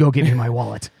get me my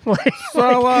wallet.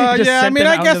 I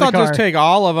guess I'll just take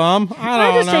all of them.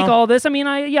 I don't know. Take all this. I mean,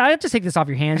 I'll just take this off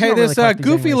your hands. Hey, this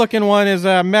goofy looking one is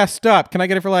messed up. Can I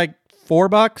get it for like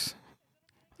 $4?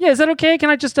 Yeah, is that okay? Can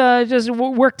I just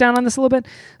work down on this a little bit?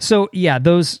 So yeah,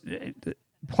 those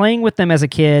playing with them as a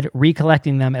kid,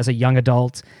 recollecting them as a young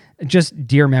adult, just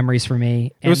dear memories for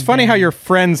me. It was funny how your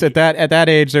friends at that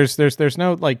age, there's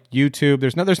no like YouTube,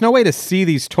 there's no way to see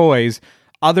these toys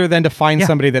other than to find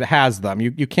somebody that has them.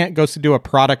 You can't go to do a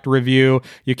product review.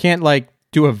 You can't like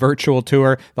do a virtual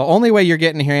tour. The only way you're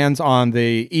getting hands on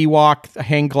the Ewok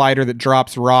hang glider that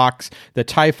drops rocks, the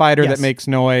TIE fighter that makes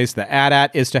noise, the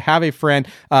AT-AT is to have a friend,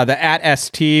 the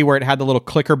AT-ST where it had the little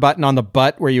clicker button on the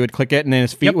butt where you would click it and then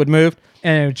his feet would move.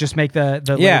 And it would just make the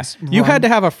legs run. You had to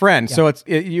have a friend. Yeah. So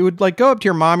you would like go up to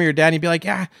your mom or your dad and you'd be like,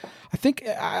 yeah, I think,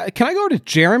 can I go to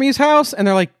Jeremy's house? And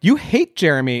they're like, you hate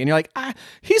Jeremy. And you're like,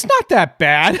 he's not that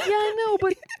bad. Yeah, I know,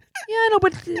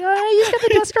 but he's got the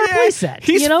Death Star playset.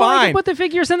 He's fine. I can put the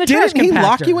figures in the trash compactor. Didn't he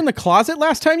lock you in the closet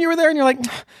last time you were there? And you're like,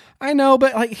 I know,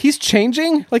 but like he's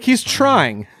changing. Like he's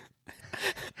trying.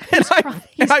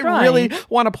 I really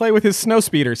want to play with his snow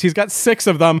speeders. He's got 6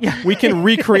 of them. Yeah. We can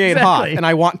recreate Hot, and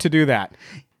I want to do that.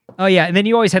 Oh, yeah. And then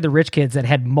you always had the rich kids that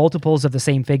had multiples of the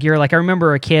same figure. Like, I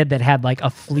remember a kid that had, like, a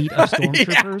fleet of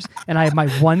stormtroopers, and I had my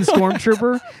one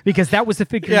stormtrooper, because that was the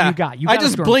figure you got. I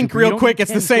just blink real quick.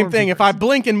 It's the same thing. If I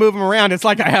blink and move them around, it's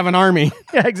like I have an army.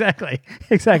 Yeah, exactly.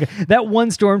 That one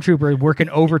stormtrooper working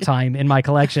overtime in my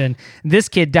collection. This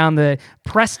kid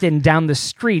Preston down the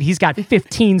street, he's got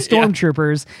 15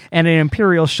 stormtroopers and an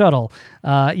Imperial shuttle.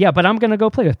 But I'm going to go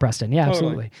play with Preston. Yeah,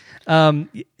 absolutely.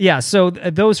 So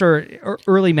those are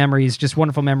early memories, just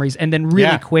wonderful memories. And then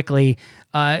really quickly,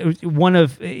 I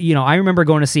remember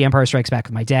going to see Empire Strikes Back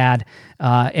with my dad,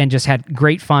 and just had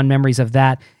great fond memories of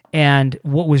that. And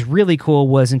what was really cool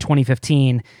was in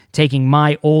 2015, taking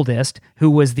my oldest, who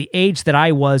was the age that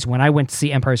I was when I went to see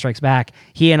Empire Strikes Back,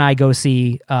 he and I go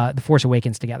see The Force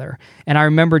Awakens together. And I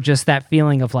remember just that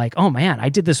feeling of like, oh man, I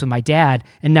did this with my dad,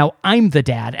 and now I'm the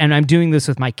dad, and I'm doing this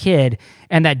with my kid,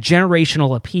 and that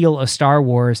generational appeal of Star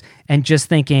Wars, and just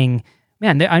thinking,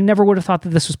 man, I never would have thought that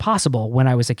this was possible when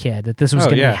I was a kid, that this was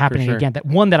going to be happening again. That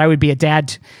one, that I would be a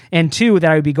dad, and two, that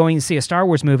I would be going to see a Star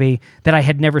Wars movie that I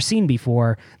had never seen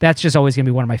before. That's just always going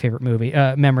to be one of my favorite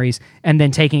memories. And then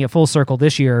taking it full circle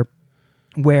this year,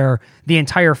 where the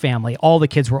entire family, all the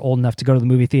kids were old enough to go to the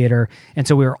movie theater, and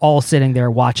so we were all sitting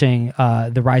there watching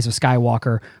The Rise of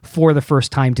Skywalker for the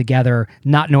first time together,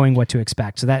 not knowing what to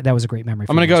expect. So that was a great memory.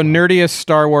 I'm going to go nerdiest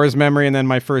Star Wars memory, and then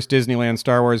my first Disneyland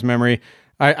Star Wars memory.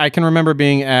 I can remember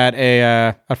being at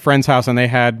a friend's house, and they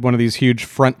had one of these huge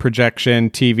front projection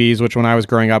TVs, which when I was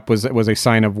growing up was a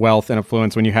sign of wealth and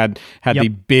affluence when you had the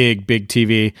big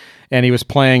TV. And he was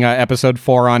playing episode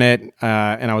 4 on it,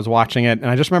 and I was watching it.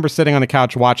 And I just remember sitting on the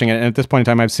couch watching it. And at this point in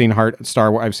time, I've seen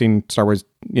Star Wars,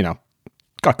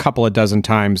 a couple of dozen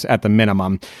times at the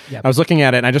minimum. Yep. I was looking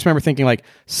at it, and I just remember thinking, like,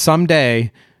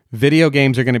 someday video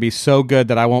games are going to be so good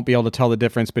that I won't be able to tell the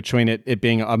difference between it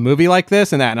being a movie like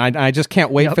this and that. And I just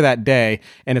can't wait for that day.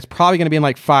 And it's probably going to be in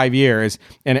like 5 years.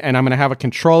 And I'm going to have a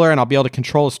controller, and I'll be able to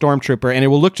control a stormtrooper, and it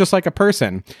will look just like a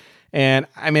person. And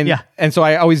I mean, and so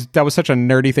that was such a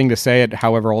nerdy thing to say at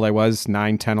however old I was,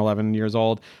 9, 10, 11 years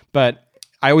old. But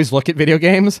I always look at video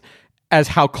games as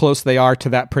how close they are to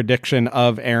that prediction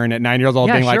of Aaron at 9 years old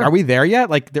being like, are we there yet?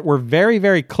 Like, we're very,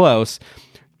 very close.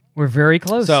 We're very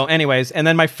close. So anyways, and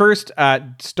then my first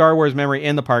Star Wars memory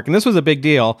in the park, and this was a big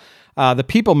deal, the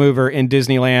People Mover in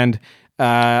Disneyland.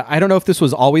 I don't know if this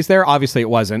was always there. Obviously it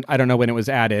wasn't. I don't know when it was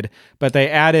added, but they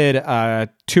added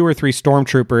 2 or 3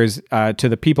 stormtroopers to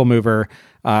the People Mover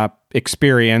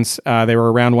experience. They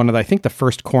were around one of I think the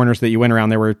first corners that you went around.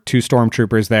 There were 2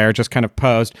 stormtroopers there just kind of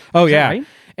posed. Oh, yeah. Right?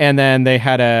 And then they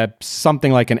had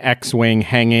something like an X-Wing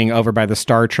hanging over by the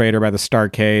Star Trade or by the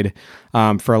Starcade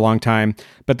for a long time.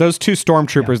 But those 2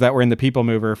 stormtroopers that were in the People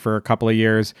Mover for a couple of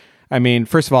years, I mean,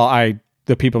 first of all,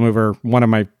 the People Mover, one of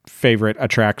my favorite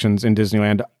attractions in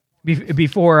Disneyland.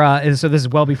 Before, so this is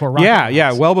well before Rocket Rods.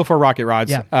 Yeah, well before Rocket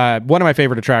Rods. Yeah. One of my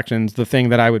favorite attractions, the thing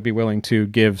that I would be willing to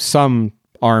give some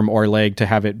arm or leg to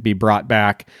have it be brought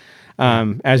back.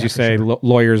 As you say,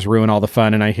 lawyers ruin all the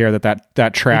fun, and I hear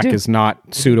that track is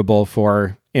not suitable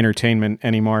for entertainment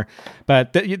anymore.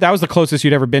 But that was the closest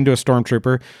you'd ever been to a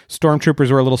stormtrooper.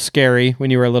 Stormtroopers were a little scary when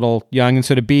you were a little young, and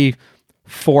so to be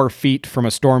 4 feet from a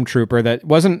stormtrooper that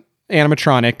wasn't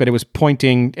animatronic, but it was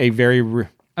pointing a very...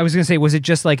 I was going to say, was it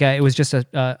just like it was just a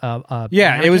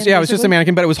yeah, it was just a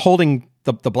mannequin, but it was holding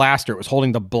the blaster. It was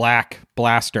holding the black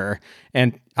blaster.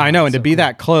 And I know, and to be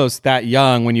that close, that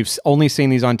young, when you've only seen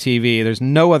these on TV, there's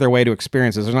no other way to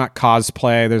experience this. There's not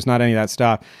cosplay. There's not any of that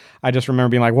stuff. I just remember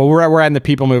being like, well, we're at the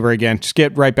People Mover again. Just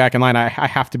get right back in line. I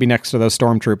have to be next to those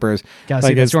stormtroopers.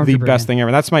 Like, it's the best thing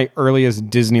ever. That's my earliest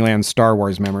Disneyland Star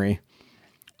Wars memory.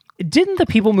 Didn't the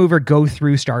People Mover go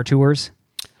through Star Tours?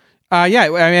 Yeah,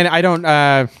 I mean, I don't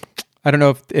know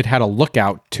if it had a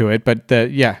lookout to it, but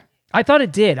I thought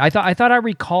it did. I thought I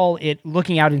recall it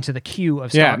looking out into the queue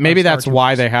of Star. Yeah, maybe that's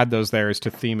why they had those there, is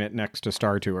to theme it next to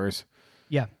Star Tours.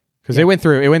 Yeah, because it went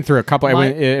through a couple.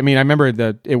 I mean, I remember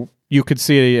you could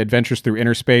see adventures through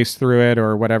inner space through it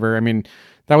or whatever. I mean,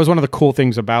 that was one of the cool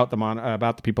things about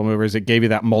the People Mover is it gave you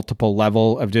that multiple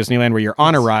level of Disneyland where you're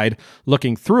on a ride,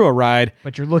 looking through a ride,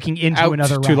 but you're looking into out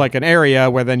another to ride. like an area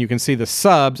where then you can see the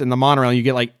subs and the monorail. You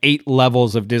get like 8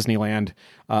 levels of Disneyland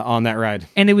on that ride,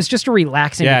 and it was just a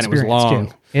relaxing experience and it was long.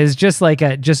 too. It was just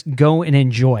like just go and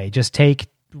enjoy. Just take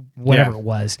whatever it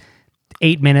was,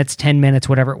 8 minutes, 10 minutes,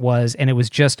 whatever it was, and it was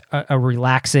just a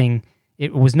relaxing.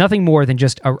 It was nothing more than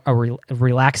just a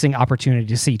relaxing opportunity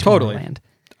to see Tomorrowland.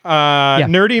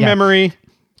 Nerdy memory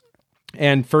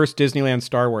and first Disneyland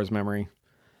Star Wars memory.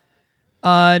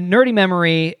 Nerdy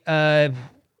memory, Phantom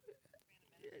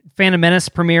Menace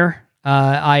premiere.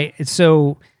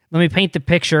 So let me paint the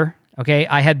picture. Okay,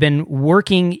 I had been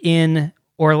working in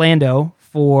Orlando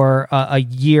for a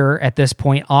year at this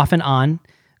point, off and on.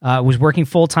 Was working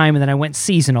full time, and then I went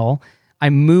seasonal.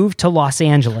 I moved to Los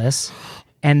Angeles,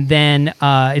 and then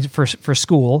for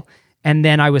school. And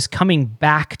then I was coming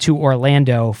back to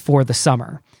Orlando for the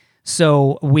summer.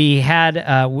 So we had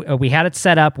it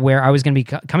set up where I was going to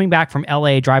be coming back from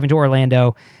LA, driving to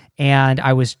Orlando, and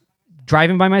I was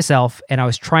driving by myself, and I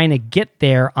was trying to get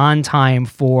there on time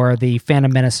for the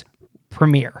Phantom Menace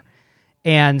premiere.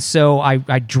 And so I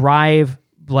drive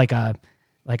like a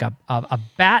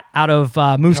bat out of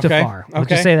Mustafar. Okay. I'll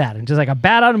just say that. And just like a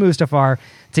bat out of Mustafar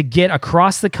to get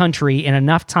across the country in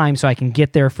enough time so I can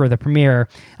get there for the premiere.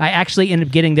 I actually ended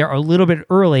up getting there a little bit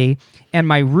early, and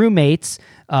my roommates,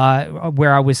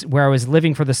 where I was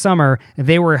living for the summer,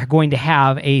 they were going to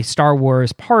have a Star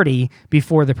Wars party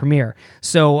before the premiere.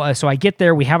 So I get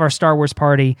there, we have our Star Wars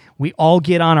party, we all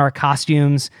get on our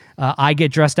costumes. I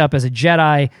get dressed up as a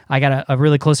Jedi. I got a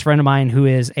really close friend of mine who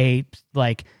is a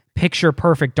picture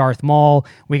perfect Darth Maul.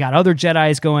 We got other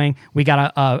Jedis going. We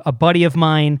got a buddy of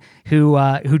mine who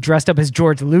dressed up as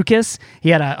George Lucas. He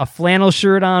had a flannel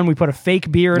shirt on. We put a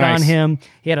fake beard on him.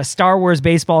 He had a Star Wars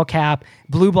baseball cap,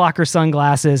 blue blocker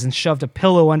sunglasses, and shoved a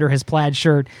pillow under his plaid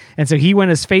shirt. And so he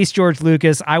went as face George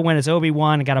Lucas. I went as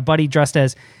Obi-Wan and got a buddy dressed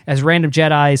as random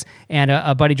Jedis and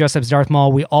a buddy dressed up as Darth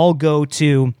Maul. We all go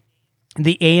to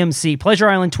the AMC, Pleasure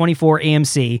Island 24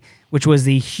 AMC, which was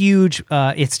the huge,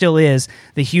 it still is,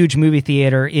 the huge movie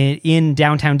theater in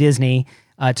downtown Disney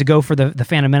to go for the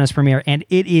Phantom Menace premiere. And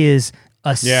it is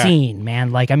a scene,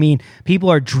 man. Like, I mean, people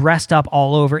are dressed up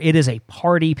all over. It is a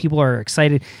party. People are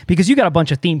excited because you got a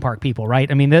bunch of theme park people, right?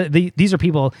 I mean, these are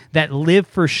people that live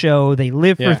for show. They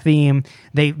live for theme.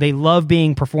 They love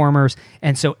being performers.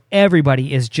 And so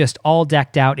everybody is just all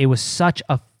decked out. It was such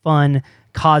a fun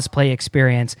cosplay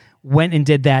experience. Went and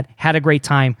did that, had a great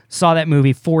time, saw that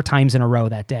movie 4 times in a row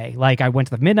that day. Like, I went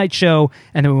to the midnight show,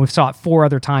 and then we saw it 4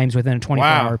 other times within a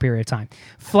 24-hour period of time.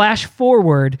 Flash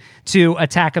forward to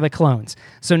Attack of the Clones.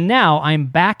 So now I'm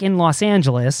back in Los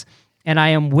Angeles, and I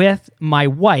am with my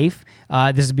wife.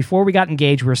 This is before we got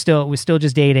engaged. We're still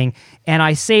just dating. And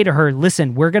I say to her,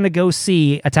 listen, we're going to go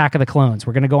see Attack of the Clones.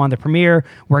 We're going to go on the premiere.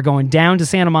 We're going down to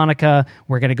Santa Monica.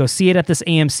 We're going to go see it at this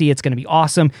AMC. It's going to be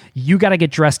awesome. You got to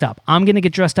get dressed up. I'm going to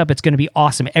get dressed up. It's going to be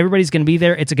awesome. Everybody's going to be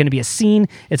there. It's going to be a scene.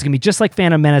 It's going to be just like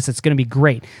Phantom Menace. It's going to be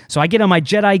great. So I get on my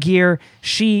Jedi gear.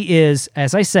 She is,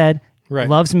 as I said,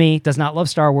 loves me, does not love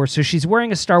Star Wars, so she's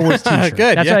wearing a Star Wars t-shirt.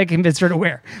 That's what I convinced her to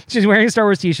wear. She's wearing a Star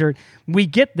Wars t-shirt. We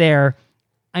get there.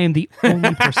 I am the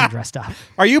only person dressed up.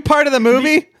 Are you part of the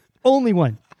movie? The only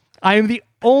one. I am the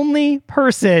only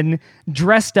person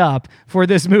dressed up for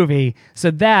this movie. So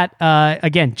that,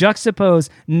 again, juxtapose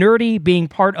nerdy being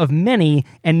part of many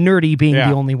and nerdy being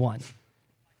the only one.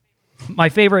 My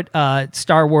favorite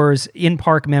Star Wars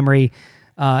in-park memory,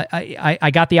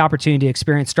 I got the opportunity to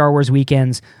experience Star Wars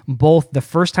weekends, both the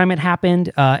first time it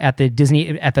happened at the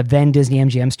then Disney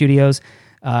MGM Studios.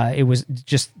 It was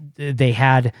just, they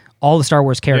had all the Star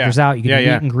Wars characters out. You could do meet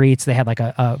and greets. They had like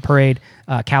a parade,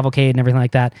 cavalcade, and everything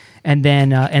like that. And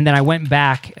then I went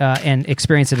back and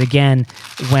experienced it again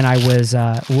when I was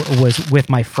with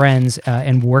my friends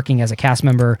and working as a cast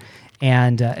member,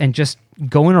 and just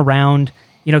going around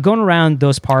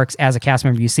those parks as a cast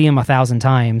member. You see them 1,000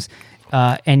 times,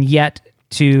 and yet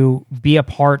to be a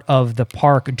part of the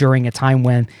park during a time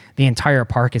when the entire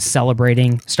park is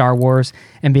celebrating Star Wars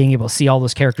and being able to see all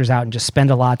those characters out and just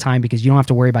spend a lot of time because you don't have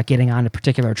to worry about getting on a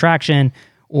particular attraction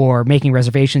or making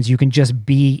reservations. You can just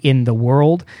be in the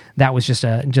world. That was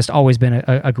just always been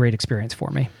a great experience for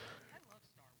me.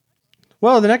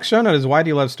 Well, the next show note is, why do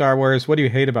you love Star Wars? What do you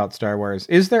hate about Star Wars?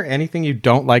 Is there anything you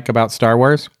don't like about Star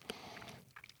Wars?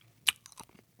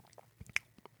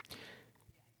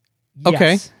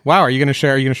 Okay. Yes. Wow. Are you going to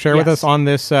share? Are you going to share with us on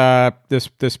this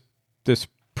this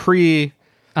pre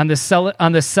on the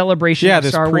celebration Yeah, of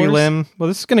this Star Wars? prelim. Well,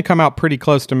 this is going to come out pretty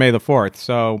close to May the 4th.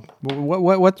 So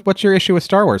what's your issue with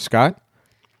Star Wars, Scott?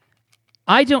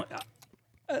 I don't...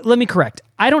 let me correct.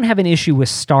 I don't have an issue with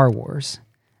Star Wars.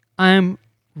 I'm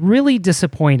really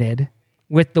disappointed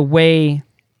with the way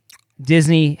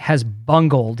Disney has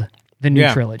bungled the new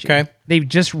trilogy. Okay. They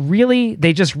just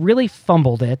really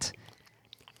fumbled it.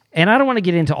 And I don't want to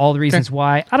get into all the reasons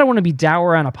why. I don't want to be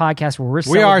dour on a podcast where we're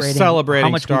celebrating how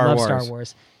much we love Star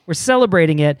Wars. We're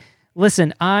celebrating it.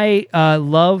 Listen, I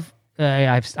love.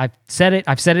 I've said it.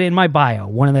 I've said it in my bio.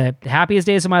 One of the happiest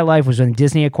days of my life was when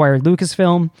Disney acquired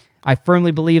Lucasfilm. I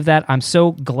firmly believe that. I'm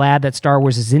so glad that Star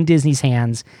Wars is in Disney's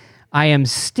hands. I am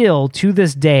still, to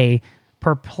this day,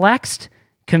 perplexed,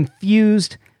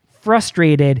 confused,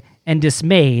 frustrated, and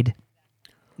dismayed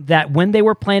that when they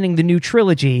were planning the new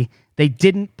trilogy, they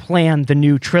didn't plan the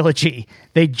new trilogy.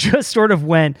 They just sort of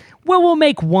went, well, we'll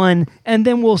make one, and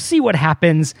then we'll see what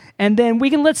happens, and then we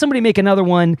can let somebody make another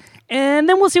one, and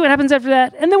then we'll see what happens after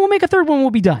that, and then we'll make a third one,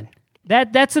 we'll be done.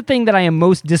 That's the thing that I am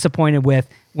most disappointed with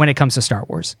when it comes to Star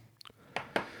Wars.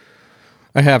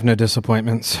 I have no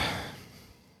disappointments.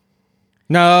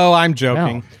 No, I'm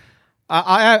joking. Well,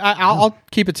 I'll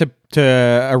keep it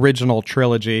to original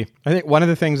trilogy. I think one of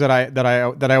the things that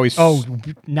I always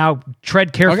now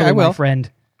tread carefully, my friend.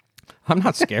 I'm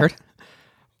not scared.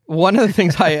 One of the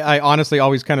things I honestly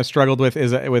always kind of struggled with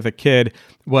is with a kid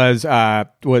was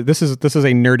this is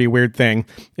a nerdy weird thing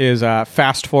is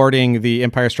fast forwarding the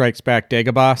Empire Strikes Back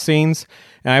Dagobah scenes.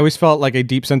 And I always felt like a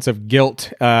deep sense of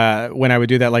guilt when I would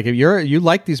do that. Like if you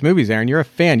like these movies, Aaron, you're a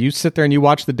fan. You sit there and you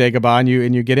watch the Dagobah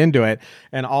and you get into it.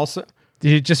 And also,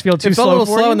 did it just feel too slow? It felt a little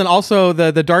slow, you? And then also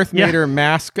the Darth Vader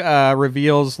mask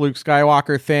reveals Luke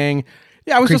Skywalker thing.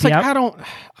 Yeah, I was just like, I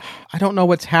don't know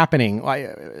what's happening.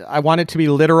 I want it to be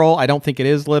literal. I don't think it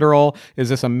is literal. Is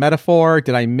this a metaphor?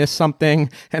 Did I miss something?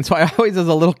 And so I always, as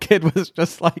a little kid, was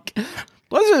just like,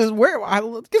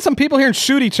 let's get some people here and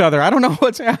shoot each other. I don't know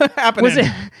what's happening.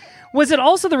 Was it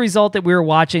also the result that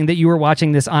you were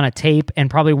watching this on a tape and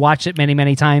probably watched it many,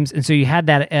 many times, and so you had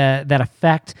that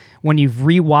effect when you've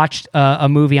rewatched a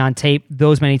movie on tape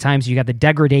those many times? You got the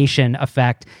degradation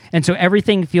effect, and so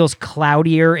everything feels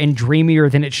cloudier and dreamier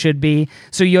than it should be.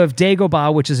 So you have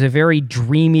Dagobah, which is a very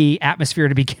dreamy atmosphere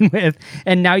to begin with,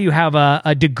 and now you have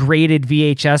a degraded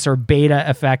VHS or beta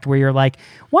effect where you're like,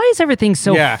 why is everything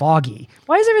so foggy?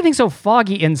 Why is everything so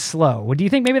foggy and slow? Do you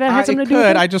think maybe that had something to do with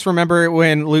it? I just remember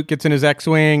when Luke gets in his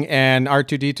X-Wing and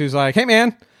R2-D2's like, hey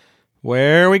man,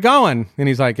 where are we going? And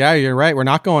he's like, yeah, you're right, we're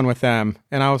not going with them.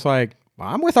 And I was like, well,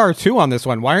 I'm with R2 on this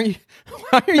one. Why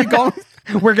are you going?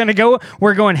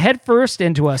 We're going head first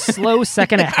into a slow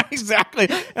second act. Exactly.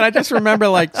 And I just remember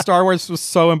like Star Wars was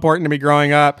so important to me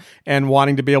growing up and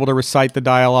wanting to be able to recite the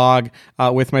dialogue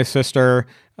with my sister.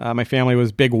 My family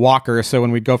was big walkers, so when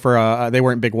we'd go for they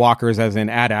weren't big walkers as in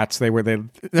AT-ATs. They were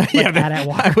AT-AT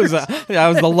walkers. I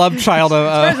was the love child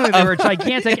of they were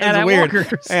gigantic AT-AT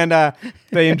walkers. And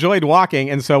they enjoyed walking,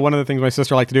 and so one of the things my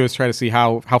sister liked to do is try to see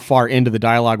how far into the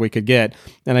dialogue we could get.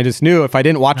 And I just knew if I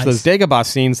didn't watch those Dagobah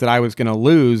scenes that I was going to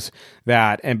lose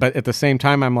that. But at the same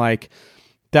time, I'm like,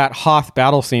 that Hoth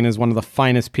battle scene is one of the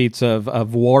finest feats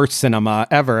of war cinema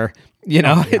ever. You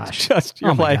know, it's just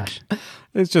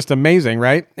it's just amazing,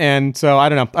 right? And so I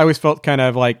don't know. I always felt kind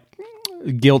of like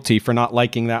guilty for not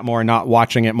liking that more, not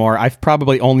watching it more. I've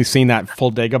probably only seen that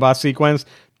full Dagobah sequence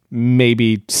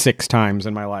maybe 6 times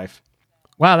in my life.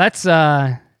 Wow, that is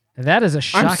a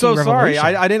shocking. I'm so revelation.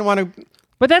 sorry. I didn't want to.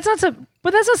 But that's not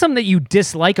something that you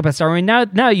dislike about Star Wars.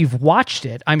 Now you've watched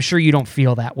it, I'm sure you don't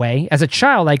feel that way. As a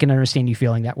child, I can understand you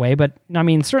feeling that way. But I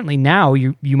mean, certainly now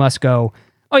you must go,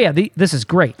 oh yeah, this is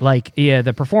great. Like, yeah,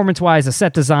 the performance-wise, the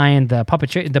set design, the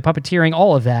puppeteering,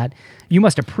 all of that, you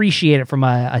must appreciate it from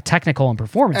a technical and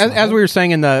performance level. As we were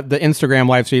saying in the Instagram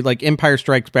live stream, like Empire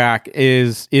Strikes Back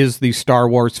is the Star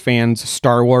Wars fans'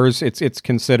 Star Wars. It's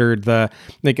considered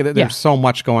there's so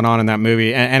much going on in that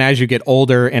movie, and as you get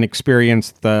older and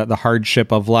experience the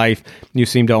hardship of life, you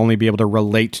seem to only be able to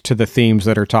relate to the themes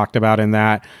that are talked about in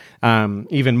that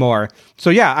even more. So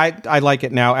yeah, I like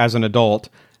it now as an adult.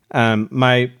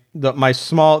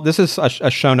 This is a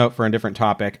show note for a different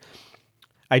topic.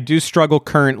 I do struggle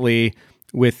currently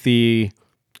with a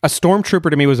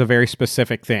stormtrooper. To me was a very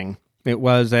specific thing. It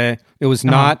was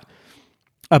not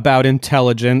about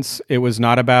intelligence. It was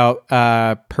not about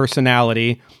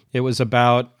personality. It was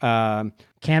about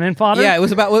cannon fodder. Yeah, it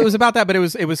was about that, but it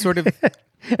was sort of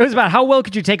it was about how well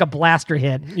could you take a blaster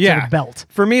hit to the belt.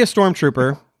 For me, the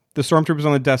stormtroopers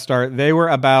on the Death Star, they were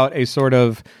about a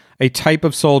type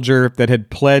of soldier that had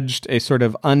pledged a sort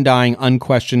of undying,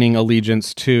 unquestioning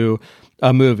allegiance to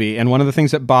a movie. And one of the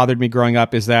things that bothered me growing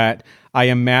up is that I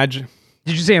imagine...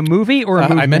 Did you say a movie or a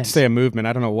movement? I meant to say a movement.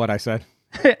 I don't know what I said.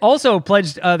 Also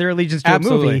pledged their allegiance to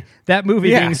Absolutely. a movie. That movie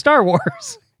being Star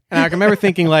Wars. And I remember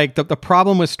thinking, like, the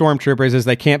problem with stormtroopers is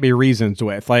they can't be reasoned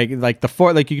with. Like you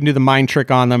can do the mind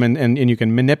trick on them and you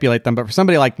can manipulate them. But for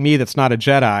somebody like me that's not a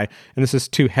Jedi, and this is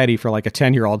too heady for like a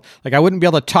 10-year-old, like I wouldn't be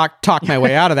able to talk my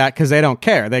way out of that because they don't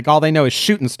care. All they know is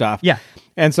shooting stuff. Yeah.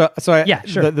 And so sure.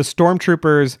 The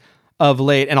stormtroopers of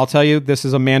late, and I'll tell you, this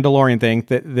is a Mandalorian thing,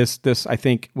 that this I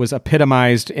think was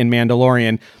epitomized in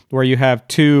Mandalorian, where you have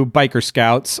two biker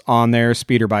scouts on their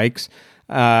speeder bikes.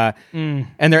 And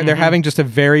they're having just a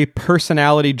very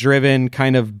personality driven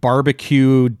kind of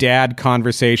barbecue dad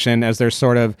conversation as they're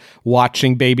sort of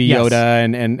watching Baby Yoda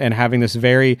and having this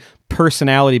very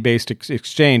personality based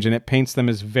exchange. And it paints them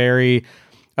as very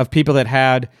of people that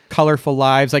had colorful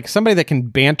lives, like somebody that can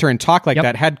banter and talk like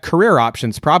that had career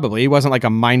options. Probably he wasn't like a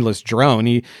mindless drone.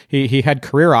 He had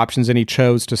career options and he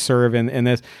chose to serve in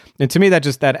this. And to me, that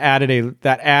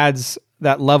adds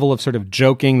that level of sort of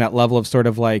joking, that level of sort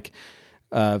of like,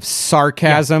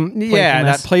 sarcasm,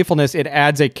 that playfulness. It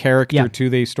adds a character to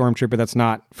the stormtrooper that's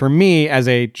not, for me as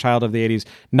a child of the 80s,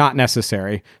 not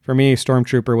necessary. For me,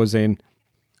 stormtrooper was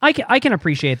I can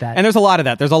appreciate that, and there's a lot of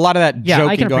that. There's a lot of that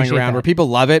joking going around where people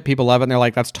love it, and they're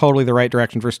like, "That's totally the right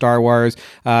direction for Star Wars."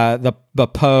 The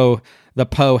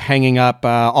Poe hanging up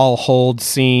all hold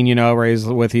scene, where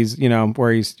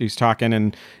he's talking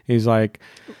and he's like,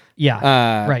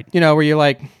 right, where you're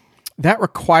like. That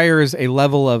requires a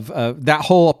level of that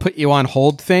whole put you on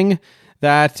hold thing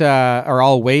that or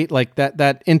I'll wait, like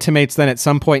that intimates then at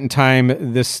some point in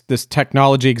time this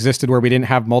technology existed where we didn't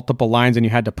have multiple lines and you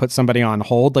had to put somebody on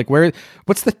hold. Like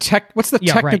what's the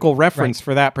technical reference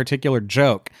for that particular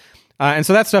joke? And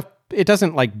so that stuff, it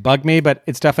doesn't like bug me, but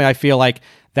it's definitely, I feel like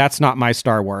that's not my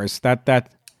Star Wars.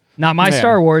 Not my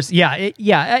Star Wars.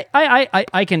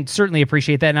 I can certainly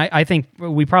appreciate that, and I think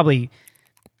we probably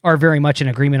are very much in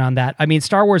agreement on that. I mean,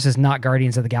 Star Wars is not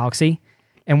Guardians of the Galaxy.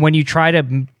 And when you try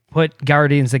to put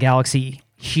Guardians of the Galaxy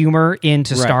humor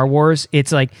into Star Wars,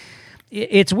 it's like,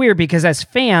 it's weird because as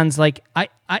fans, like I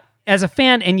as a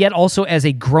fan and yet also as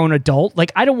a grown adult,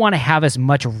 like I don't want to have as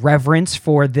much reverence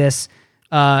for this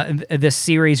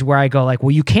series where I go like, well,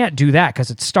 you can't do that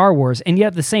because it's Star Wars. And yet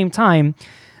at the same time,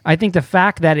 I think the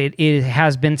fact that it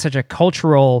has been such a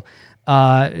cultural,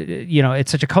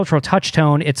 it's such a cultural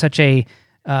touchstone. It's such a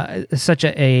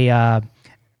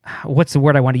what's the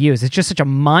word I want to use? It's just such a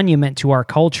monument to our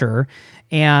culture,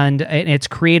 and it's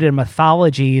created a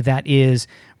mythology that is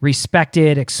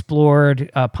respected, explored,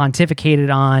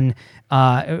 pontificated on,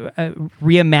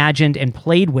 reimagined, and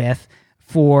played with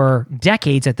for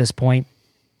decades at this point.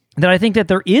 That I think that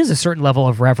there is a certain level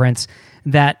of reverence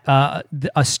that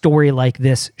a story like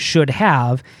this should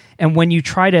have, and when you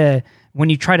try to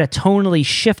tonally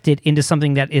shift it into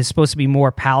something that is supposed to be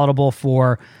more palatable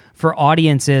for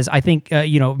audiences, I think,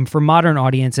 for modern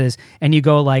audiences, and you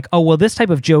go like, oh, well, this type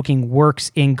of joking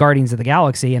works in Guardians of the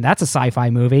Galaxy, and that's a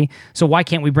sci-fi movie, so why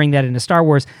can't we bring that into Star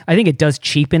Wars? I think it does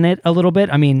cheapen it a little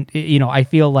bit. I mean, I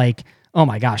feel like, oh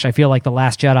my gosh, I feel like The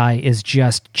Last Jedi is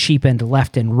just cheapened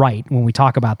left and right when we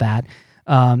talk about that.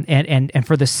 And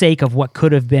for the sake of what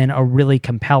could have been a really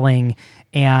compelling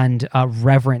and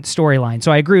reverent storyline.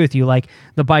 So I agree with you, like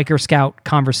the biker scout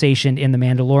conversation in The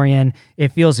Mandalorian,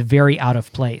 it feels very out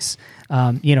of place.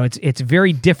 It's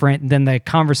very different than the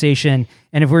conversation.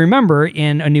 And if we remember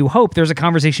in A New Hope, there's a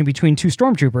conversation between two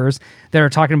stormtroopers that are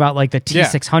talking about like the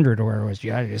T-600 or where was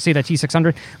you see that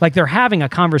T-600? Like they're having a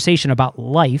conversation about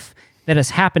life that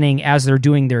is happening as they're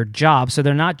doing their job. So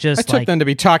they're not just I took them to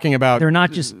be talking about they're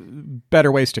not just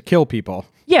better ways to kill people.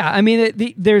 Yeah, I mean,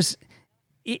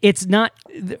 it's not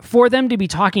for them to be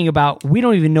talking about. We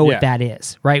don't even know what that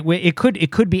is, right? It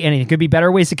could be anything. It could be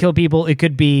better ways to kill people. It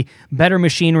could be better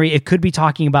machinery. It could be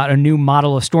talking about a new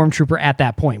model of stormtrooper at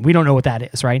that point. We don't know what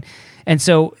that is, right? And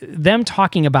so them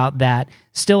talking about that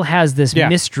still has this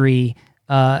mystery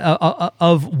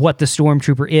of what the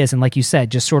stormtrooper is, and like you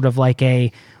said, just sort of like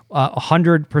a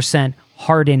 100%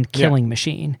 hardened killing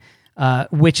machine.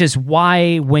 Which is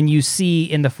why when you see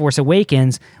in The Force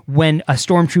Awakens, when a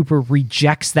stormtrooper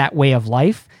rejects that way of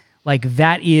life, like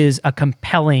that is a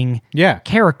compelling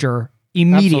character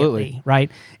immediately, absolutely. Right?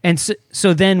 And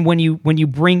so then when you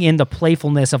bring in the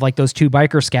playfulness of like those two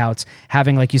biker scouts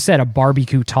having, like you said, a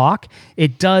barbecue talk,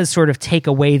 it does sort of take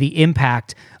away the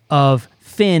impact of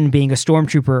Finn being a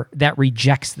stormtrooper that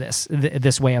rejects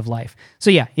this way of life. So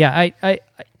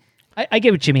I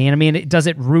get what you mean. I mean, it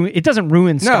doesn't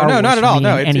ruin Star Wars. No, not at all.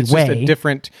 No, it's just a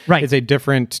different. Right. It's a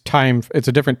different time. It's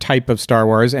a different type of Star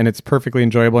Wars, and it's perfectly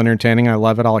enjoyable and entertaining. I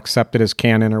love it. I'll accept it as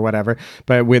canon or whatever.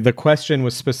 But with the question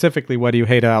was specifically, what do you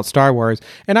hate about Star Wars?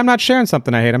 And I'm not sharing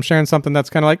something I hate. I'm sharing something that's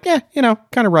kind of like,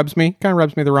 kind of rubs me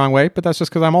the wrong way. But that's just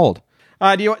because I'm old.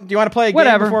 Do you want to play a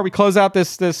game before we close out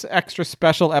this extra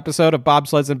special episode of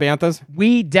Bobsleds and Banthas?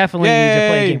 We definitely need to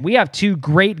play a game. We have 2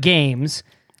 great games.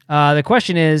 The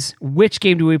question is, which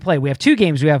game do we play? We have 2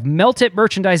 games. We have Melt It,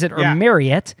 Merchandise It, or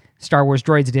Marry It, Star Wars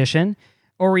Droids Edition.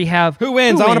 Or we have Who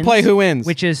Wins? I want to play Who Wins.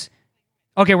 Which is,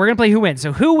 okay, we're going to play Who Wins.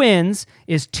 So Who Wins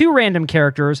is 2 random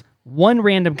characters, 1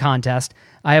 random contest.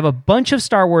 I have a bunch of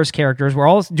Star Wars characters. We're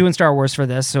all doing Star Wars for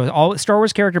this, so all Star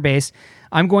Wars character based.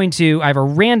 I have a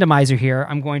randomizer here.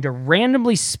 I'm going to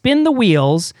randomly spin the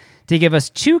wheels to give us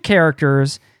 2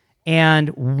 characters and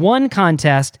 1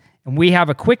 contest. And we have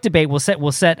a quick debate. We'll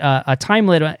set a time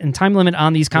limit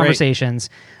on these conversations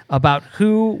about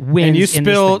who wins. And you in this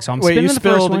thing. So I'm spinning the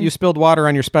first one. You spilled water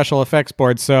on your special effects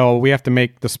board, so we have to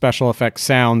make the special effects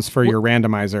sounds for your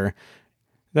randomizer.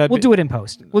 We'll do it in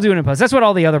post. That's what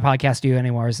all the other podcasts do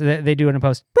anymore. Is they do it in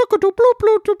post.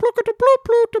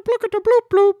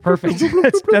 Perfect.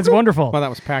 That's wonderful. Well, that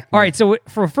was packed. All right. So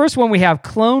for first one, we have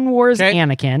Clone Wars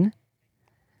Anakin.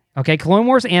 Okay, Clone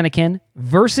Wars Anakin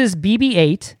versus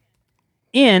BB-8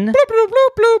 in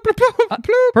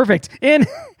perfect in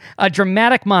a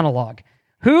dramatic monologue.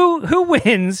 Who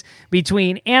wins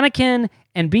between Anakin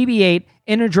and BB-8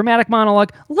 in a dramatic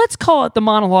monologue? Let's call it the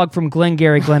monologue from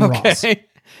Glengarry Glen Ross.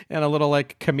 And a little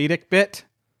comedic bit.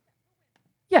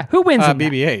 Yeah, who wins?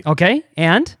 BB-8. Okay,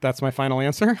 and that's my final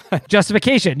answer.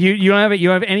 Justification. You don't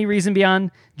have any reason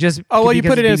beyond just. Oh well, you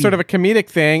put it in sort of a comedic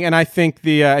thing, and I think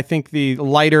the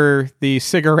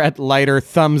cigarette lighter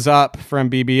thumbs up from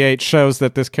BB-8 shows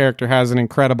that this character has an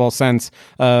incredible sense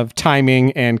of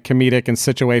timing and comedic and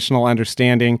situational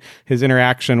understanding. His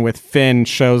interaction with Finn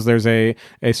shows there's a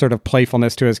sort of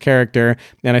playfulness to his character,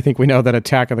 and I think we know that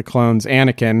Attack of the Clones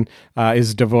Anakin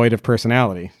is devoid of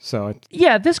personality. So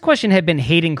this question had been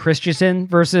Hayden Christensen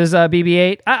versus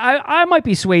BB-8. I might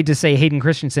be swayed to say Hayden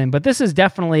Christensen, but this is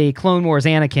definitely Clone Wars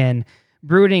Anakin,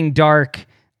 brooding, dark,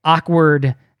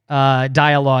 awkward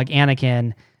dialogue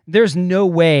Anakin. There's no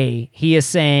way he is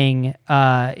saying,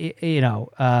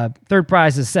 third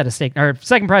prize is set of steak, or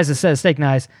second prize is set of steak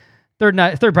knives. Third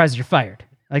prize is you're fired.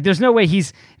 Like there's no way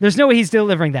he's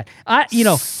delivering that.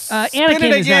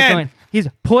 Anakin is not going. He's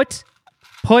put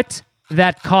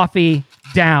that coffee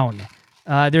down.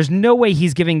 There's no way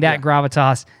he's giving that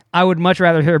gravitas. I would much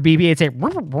rather hear BB-8 say,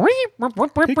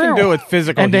 he can do it with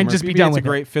physical and humor. then just be done with it. He's a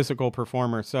great physical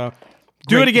performer. So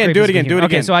do it again.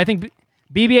 Okay, so I think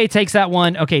BB-8 takes that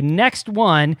one. Okay, next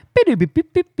one.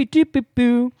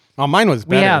 Oh, mine was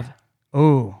better. We have,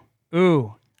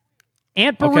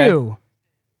 Aunt Beru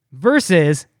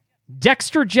versus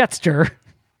Dexter Jetster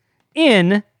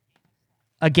in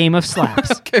a game of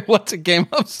slaps. Okay, what's a game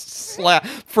of slap?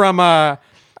 From,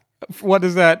 what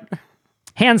is that?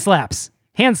 Hand slaps.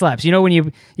 You know when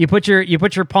you put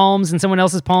your palms in someone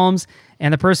else's palms,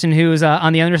 and the person who's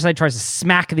on the other side tries to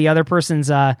smack the other person's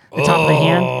the top of the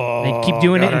hand. They keep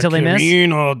doing it until they miss.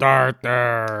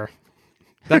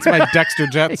 That's my Dexter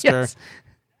Jetster. Yes.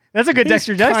 That's a good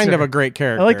Dexter Jetster. Kind of a great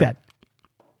character. I like that.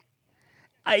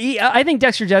 I think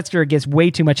Dexter Jetster gets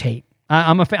way too much hate.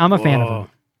 I'm a fan of him.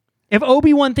 If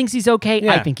Obi-Wan thinks he's okay,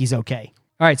 I think he's okay.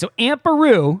 All right, so Aunt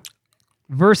Beru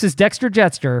versus Dexter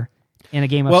Jetster in a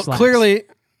game of slaps. Well, clearly,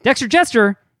 Dexter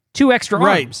Jetster, 2 extra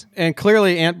arms. And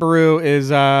clearly Aunt Beru is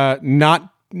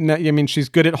not, I mean, she's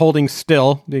good at holding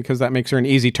still because that makes her an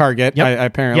easy target,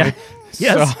 apparently. Yeah.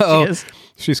 Yes, she is.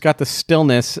 She's got the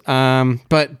stillness,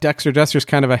 but Dexter Jester's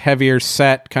kind of a heavier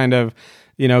set, kind of,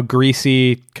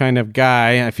 greasy kind of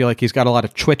guy. I feel like he's got a lot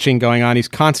of twitching going on. He's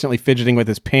constantly fidgeting with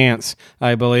his pants,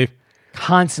 I believe.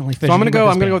 Constantly fidgeting. So I'm going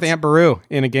to go with Aunt Beru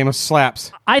in a game of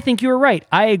slaps. I think you were right.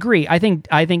 I agree. I think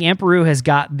Aunt Beru has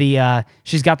got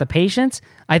she's got the patience.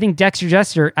 I think Dexter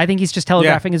Jester, I think he's just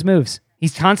telegraphing his moves.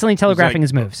 He's constantly telegraphing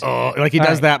his moves. Like he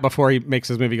does that before he makes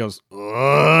his move. He goes,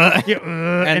 and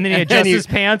then he adjusts his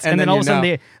pants, and then all of a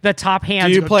sudden the top hands.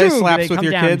 Do you play go, slaps with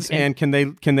your kids, and can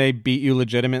they beat you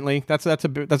legitimately? That's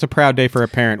a proud day for a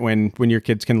parent when your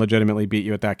kids can legitimately beat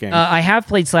you at that game. I have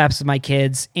played slaps with my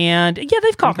kids, and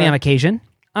they've caught me on occasion.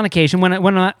 on occasion when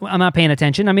I'm not paying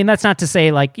attention. I mean, that's not to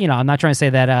say like, I'm not trying to say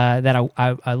that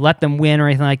I let them win or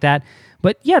anything like that.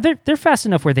 But yeah, they're fast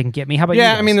enough where they can get me. How about you?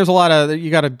 Yeah, I mean, there's a lot of,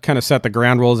 you got to kind of set the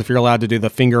ground rules. If you're allowed to do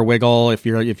the finger wiggle, if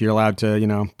you're allowed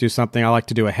to, do something. I like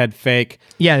to do a head fake.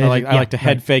 Yeah, I like to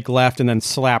head fake left and then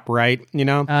slap right.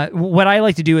 What I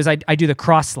like to do is I do the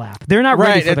cross slap. They're not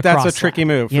ready for the cross slap. That's a tricky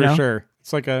move for sure.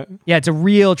 It's like it's a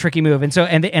real tricky move, and so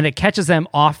and it catches them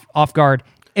off guard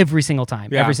every single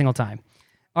time. Yeah. Every single time.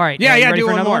 All right. Yeah. Do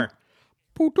one more.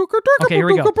 Okay, here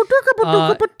we go.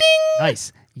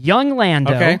 Nice. Young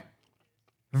Lando. Okay.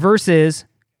 Versus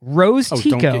Rose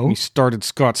Tico. Don't get me started,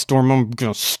 Scott Storm. I'm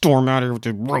going to storm out here with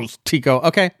the Rose Tico.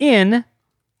 Okay. In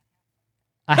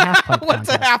a half-pipe contest. What's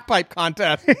a half-pipe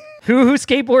contest? Who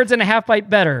skateboards in a half-pipe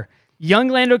better? Young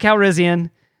Lando Calrissian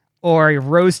or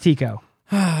Rose Tico?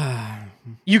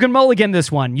 You can mulligan this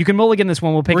one. We'll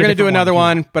pick We're going to do another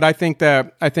one, but I think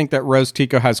that Rose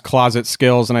Tico has closet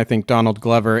skills, and I think Donald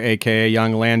Glover, a.k.a.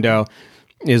 Young Lando,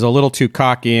 is a little too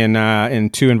cocky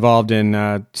and too involved in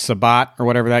Sabat or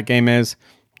whatever that game is.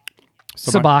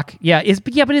 Sabak, yeah,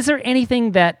 but is there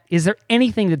anything that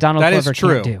Donald Glover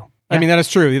can't do? Yeah. I mean, that is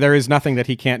true. There is nothing that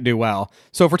he can't do well.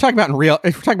 So if we're talking about in real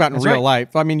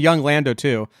life, I mean, Young Lando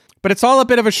too. But it's all a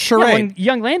bit of a charade.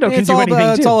 Yeah, Young Lando can do anything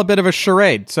too. It's all a bit of a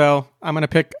charade. So I'm gonna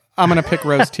pick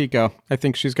Rose Tico. I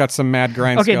think she's got some mad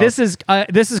grind. Okay, this is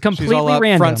completely she's all up,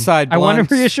 random. Front side blunts, I want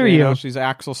to reassure you. She's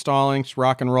axle stalling. She's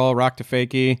rock and roll, rock to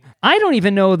fakie. I don't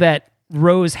even know that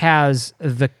Rose has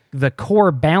the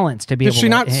core balance to be able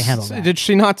to handle that. Did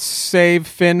she not save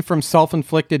Finn from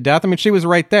self-inflicted death? I mean, she was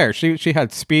right there. She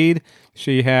had speed.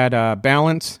 She had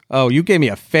balance. Oh, you gave me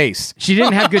a face. She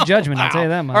didn't have good judgment, I'll tell you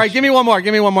that much. All right, give me one more.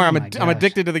 I'm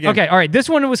addicted to the game. Okay, all right. This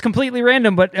one was completely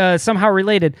random, but somehow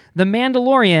related. The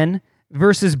Mandalorian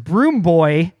versus Broom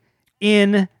Boy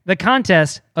in the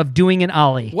contest of doing an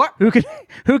ollie. What?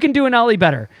 Who can do an ollie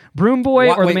better? Broom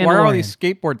Boy or the Mandalorian? Where are all these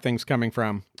skateboard things coming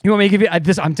from? You want me to give you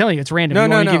this? I'm telling you, it's random. You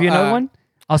want me to give you another one?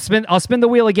 I'll spin the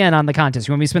wheel again on the contest.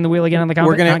 You want me to spin the wheel again on the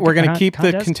contest? We're gonna keep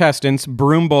the contestants.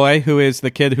 Broom Boy, who is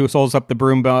the kid who holds up the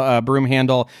broom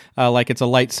handle like it's a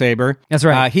lightsaber. That's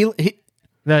right. He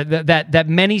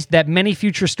that many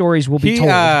future stories will be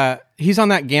told. He's on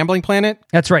that gambling planet.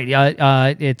 That's right.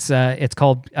 It's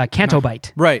called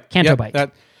Cantobite. Right. Cantobite.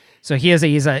 Yep, so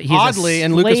he's oddly,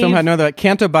 and Lucasfilm had known that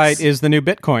Cantobite is the new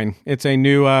Bitcoin. It's a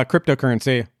new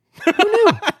cryptocurrency. Who knew?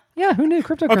 Yeah, who knew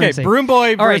cryptocurrency? Okay, Broom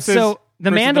Boy versus... All right, so the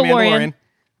Mandalorian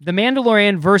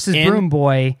versus Broom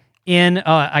Boy in...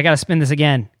 I got to spin this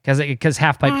again because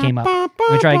Half-Pipe came up.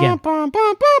 Let me try again.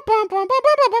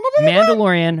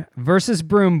 Mandalorian versus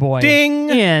Broom Boy. Ding!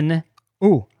 In...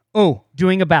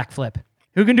 doing a backflip.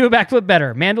 Who can do a backflip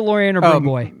better, Mandalorian or Broom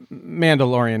Boy?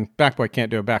 Mandalorian. Backboy can't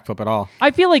do a backflip at all.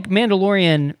 I feel like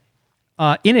Mandalorian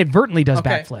inadvertently does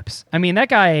backflips. I mean, that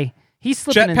guy... He's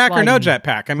slipping and sliding or no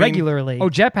jetpack? I mean, regularly. Oh,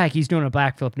 jetpack, he's doing a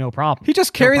backflip, no problem. He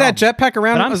just carry that jetpack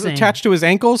around attached to his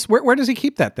ankles? Where does he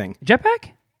keep that thing?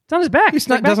 Jetpack? It's on his back. He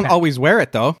doesn't always wear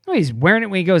it, though. No, he's wearing it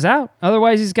when he goes out.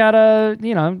 Otherwise, he's got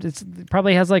it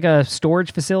probably has like a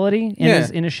storage facility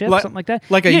in his ship, something like that.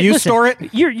 Like store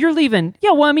it? You're leaving.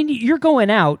 Yeah, well, I mean, you're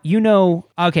going out.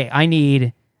 Okay, I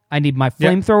need my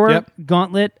flamethrower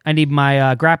gauntlet. I need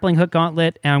my grappling hook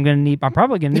gauntlet, and I'm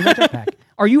probably going to need my jetpack.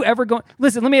 Are you ever going...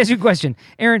 Listen, let me ask you a question.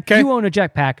 Aaron, you own a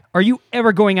jetpack. Are you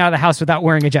ever going out of the house without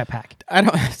wearing a jetpack? I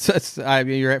don't...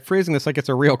 you're phrasing this like it's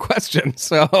a real question,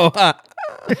 so...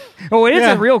 It is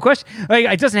a real question. Like,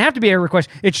 it doesn't have to be a real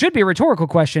question. It should be a rhetorical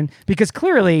question because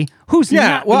clearly, who's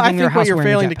not leaving their house wearing a jetpack? What you're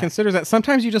failing to consider is that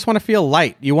sometimes you just want to feel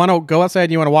light. You want to go outside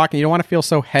and you want to walk and you don't want to feel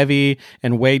so heavy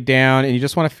and weighed down and you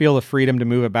just want to feel the freedom to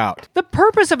move about. The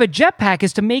purpose of a jetpack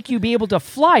is to make you be able to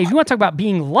fly. If you want to talk about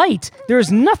being light, there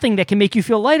is nothing that can make you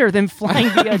feel lighter than flying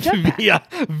via a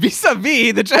jetpack.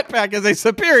 Vis-a-vis, the jetpack is a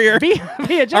superior.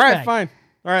 Via jetpack. All right, fine.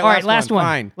 All right, last one.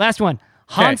 Fine. Last one.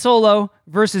 Han Solo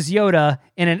versus Yoda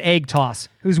in an egg toss.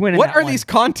 Who's winning? What are these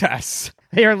contests?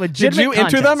 They are legitimate. Did you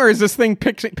enter them, or is this thing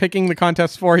picking the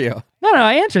contests for you? No,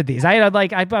 I answered these. I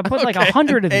put like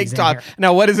 100 of these. Egg toss.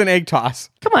 Now, what is an egg toss?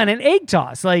 Come on, an egg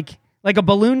toss, like a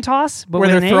balloon toss, but where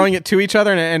they're throwing it to each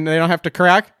other and they don't have to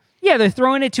crack. Yeah, they're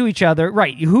throwing it to each other.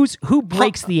 Right. Who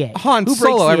breaks the egg? Han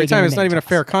Solo every time. It's not even a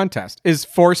fair contest. Is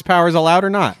force powers allowed or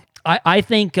not? I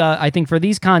think for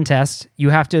these contests, you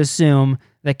have to assume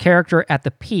the character at the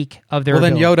peak of their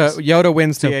then abilities. Yoda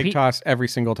wins the egg toss every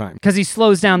single time. Because he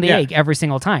slows down the egg every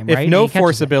single time, right? If no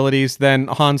force abilities, then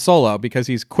Han Solo, because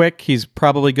he's quick, he's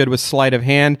probably good with sleight of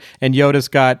hand, and Yoda's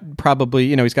got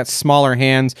probably, he's got smaller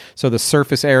hands, so the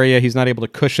surface area, he's not able to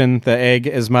cushion the egg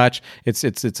as much. It's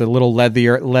a little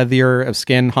leathier of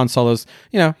skin. Han Solo's,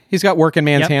 he's got working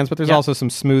man's hands, but there's also some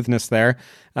smoothness there.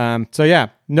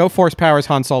 No force powers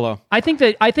Han Solo. I think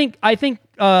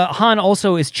Han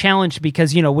also is challenged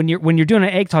because when you're doing an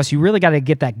egg toss, you really got to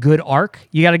get that good arc.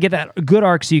 You got to get that good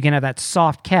arc so you can have that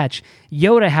soft catch.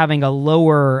 Yoda having a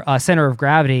lower center of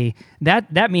gravity,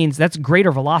 that means that's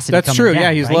greater velocity. That's true.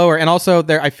 Down, he's right? lower, and also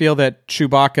I feel that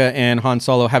Chewbacca and Han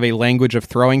Solo have a language of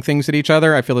throwing things at each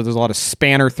other. I feel that there's a lot of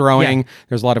spanner throwing. Yeah.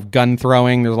 There's a lot of gun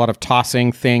throwing. There's a lot of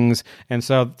tossing things, and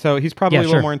so he's probably a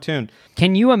little more in tune.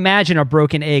 Can you imagine a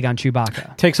broken egg on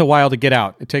Chewbacca? Takes a while to get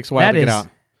out. Get out.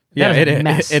 Yeah, it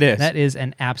is. That is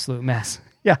an absolute mess.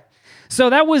 Yeah. So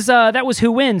that was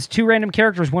Who Wins? 2 random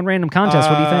characters, 1 random contest.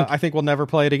 What do you think? I think we'll never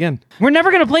play it again. We're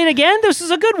never going to play it again? This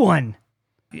is a good one.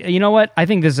 You know what? I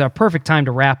think this is a perfect time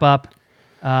to wrap up.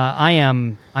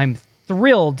 I'm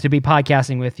thrilled to be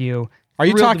podcasting with you. Are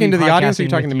you talking to the audience or are you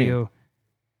talking to me?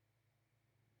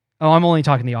 Oh, I'm only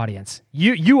talking to the audience.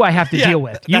 You I have to deal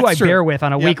with. You I bear with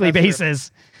on a weekly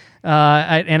basis.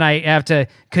 And I have to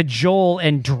cajole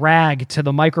and drag to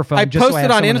the microphone. I just posted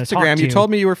so I on have Instagram. You told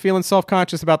me you were feeling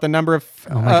self-conscious about the number of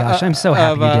oh my gosh, I'm so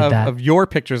happy you did that. Of your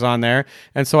pictures on there,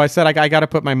 and so I said I got to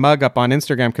put my mug up on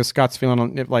Instagram because Scott's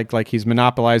feeling like he's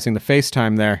monopolizing the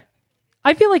FaceTime there.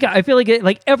 I feel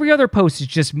like every other post is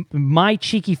just my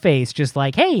cheeky face, just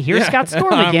like, hey, here's Scott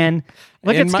Storm again.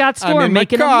 Look at Scott Storm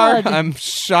making a mug. I'm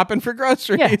shopping for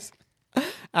groceries. Yeah.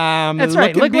 That's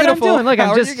right. Look beautiful. what I'm doing. Look,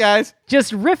 How I'm just are you guys?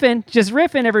 Just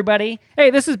riffing, everybody.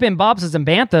 Hey, this has been Bobsleds and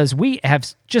Banthas. We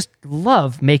have just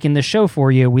love making the show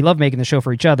for you. We love making the show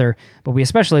for each other, but we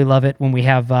especially love it when we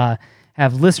have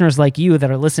listeners like you that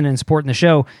are listening and supporting the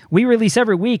show. We release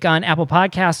every week on Apple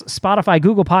Podcasts, Spotify,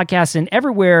 Google Podcasts, and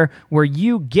everywhere where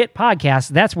you get podcasts.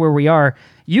 That's where we are.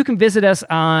 You can visit us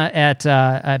at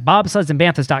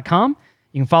bobsledsandbanthas.com.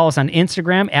 You can follow us on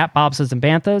Instagram at Bobsleds and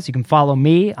Banthas. You can follow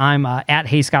me. I'm at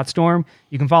Hey Scott Storm.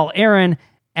 You can follow Aaron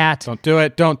at Don't do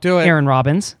it. Aaron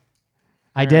Robbins.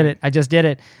 I did it. I just did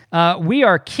it. We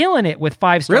are killing it with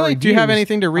 5-star Really? reviews. Do you have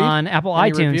anything to read on Apple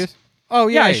Any iTunes? Reviews? Oh,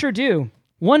 yeah, I sure do.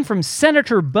 One from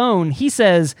Senator Bone. He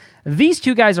says, these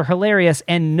 2 guys are hilarious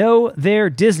and know they're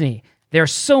Disney. They're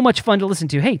so much fun to listen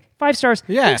to. Hey, 5 stars.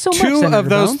 Yeah, Thanks so much, 2 Senator of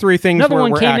those Bone. 3 things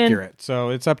were accurate. In.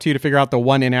 So it's up to you to figure out the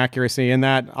one inaccuracy in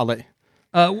that. I'll let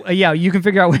yeah, you can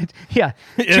figure out what. Yeah,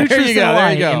 2 there truths you go. and a There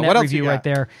lie you go. in that What else review you got? right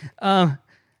there.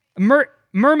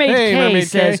 Mermaid Hey, K Mermaid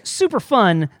says K. super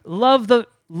fun. Love the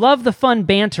fun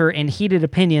banter and heated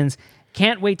opinions.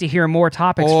 Can't wait to hear more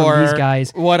topics from these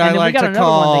guys. What and I then like we got to another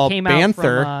call one that came out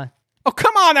Banther. from, oh,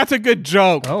 come on, that's a good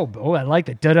joke. Oh, I like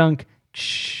that. Da-dunk.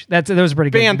 Shh. That was a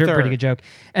pretty good, Banther. pretty good joke.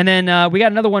 And then we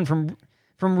got another one from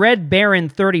Red Baron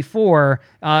 34,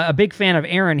 a big fan of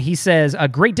Aaron. He says, a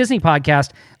great Disney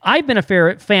podcast. I've been a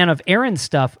fan of Aaron's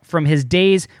stuff from his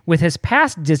days with his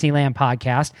past Disneyland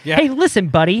podcast. Yeah. Hey, listen,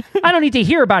 buddy, I don't need to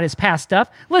hear about his past stuff.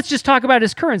 Let's just talk about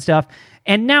his current stuff.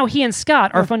 And now he and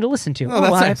Scott are fun to listen to. That's I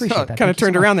nice. appreciate that. Kind of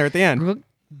turned around there at the end.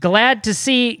 Glad to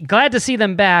see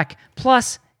them back.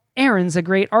 Plus, Aaron's a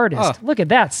great artist. Look at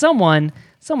that. Someone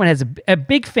has a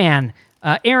big fan.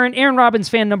 Aaron Robbins,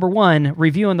 fan number 1,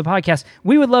 reviewing the podcast.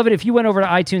 We would love it if you went over to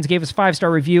iTunes, gave us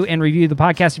 5-star review, and reviewed the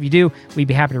podcast. If you do, we'd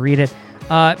be happy to read it.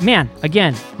 Man,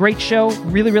 again, great show.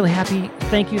 Really, really happy.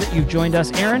 Thank you that you've joined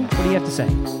us. Aaron, what do you have to say?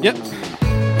 Yep.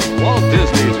 Walt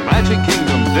Disney's Magic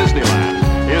Kingdom Disneyland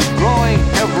is growing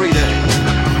every day.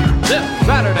 This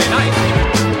Saturday night.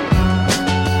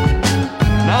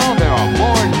 Now there are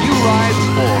more new rides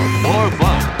for more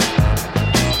fun.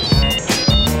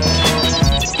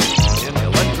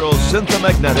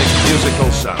 Electro-synthomagnetic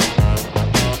musical sound.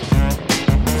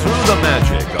 Through the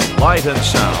magic of light and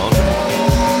sound.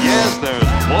 Yes, there's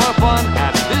more fun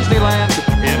at Disneyland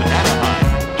in Anaheim.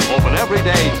 Open every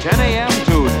day, 10 a.m.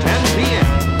 to 10 p.m.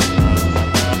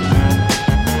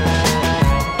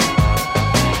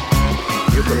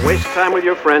 You can waste time with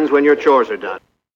your friends when your chores are done.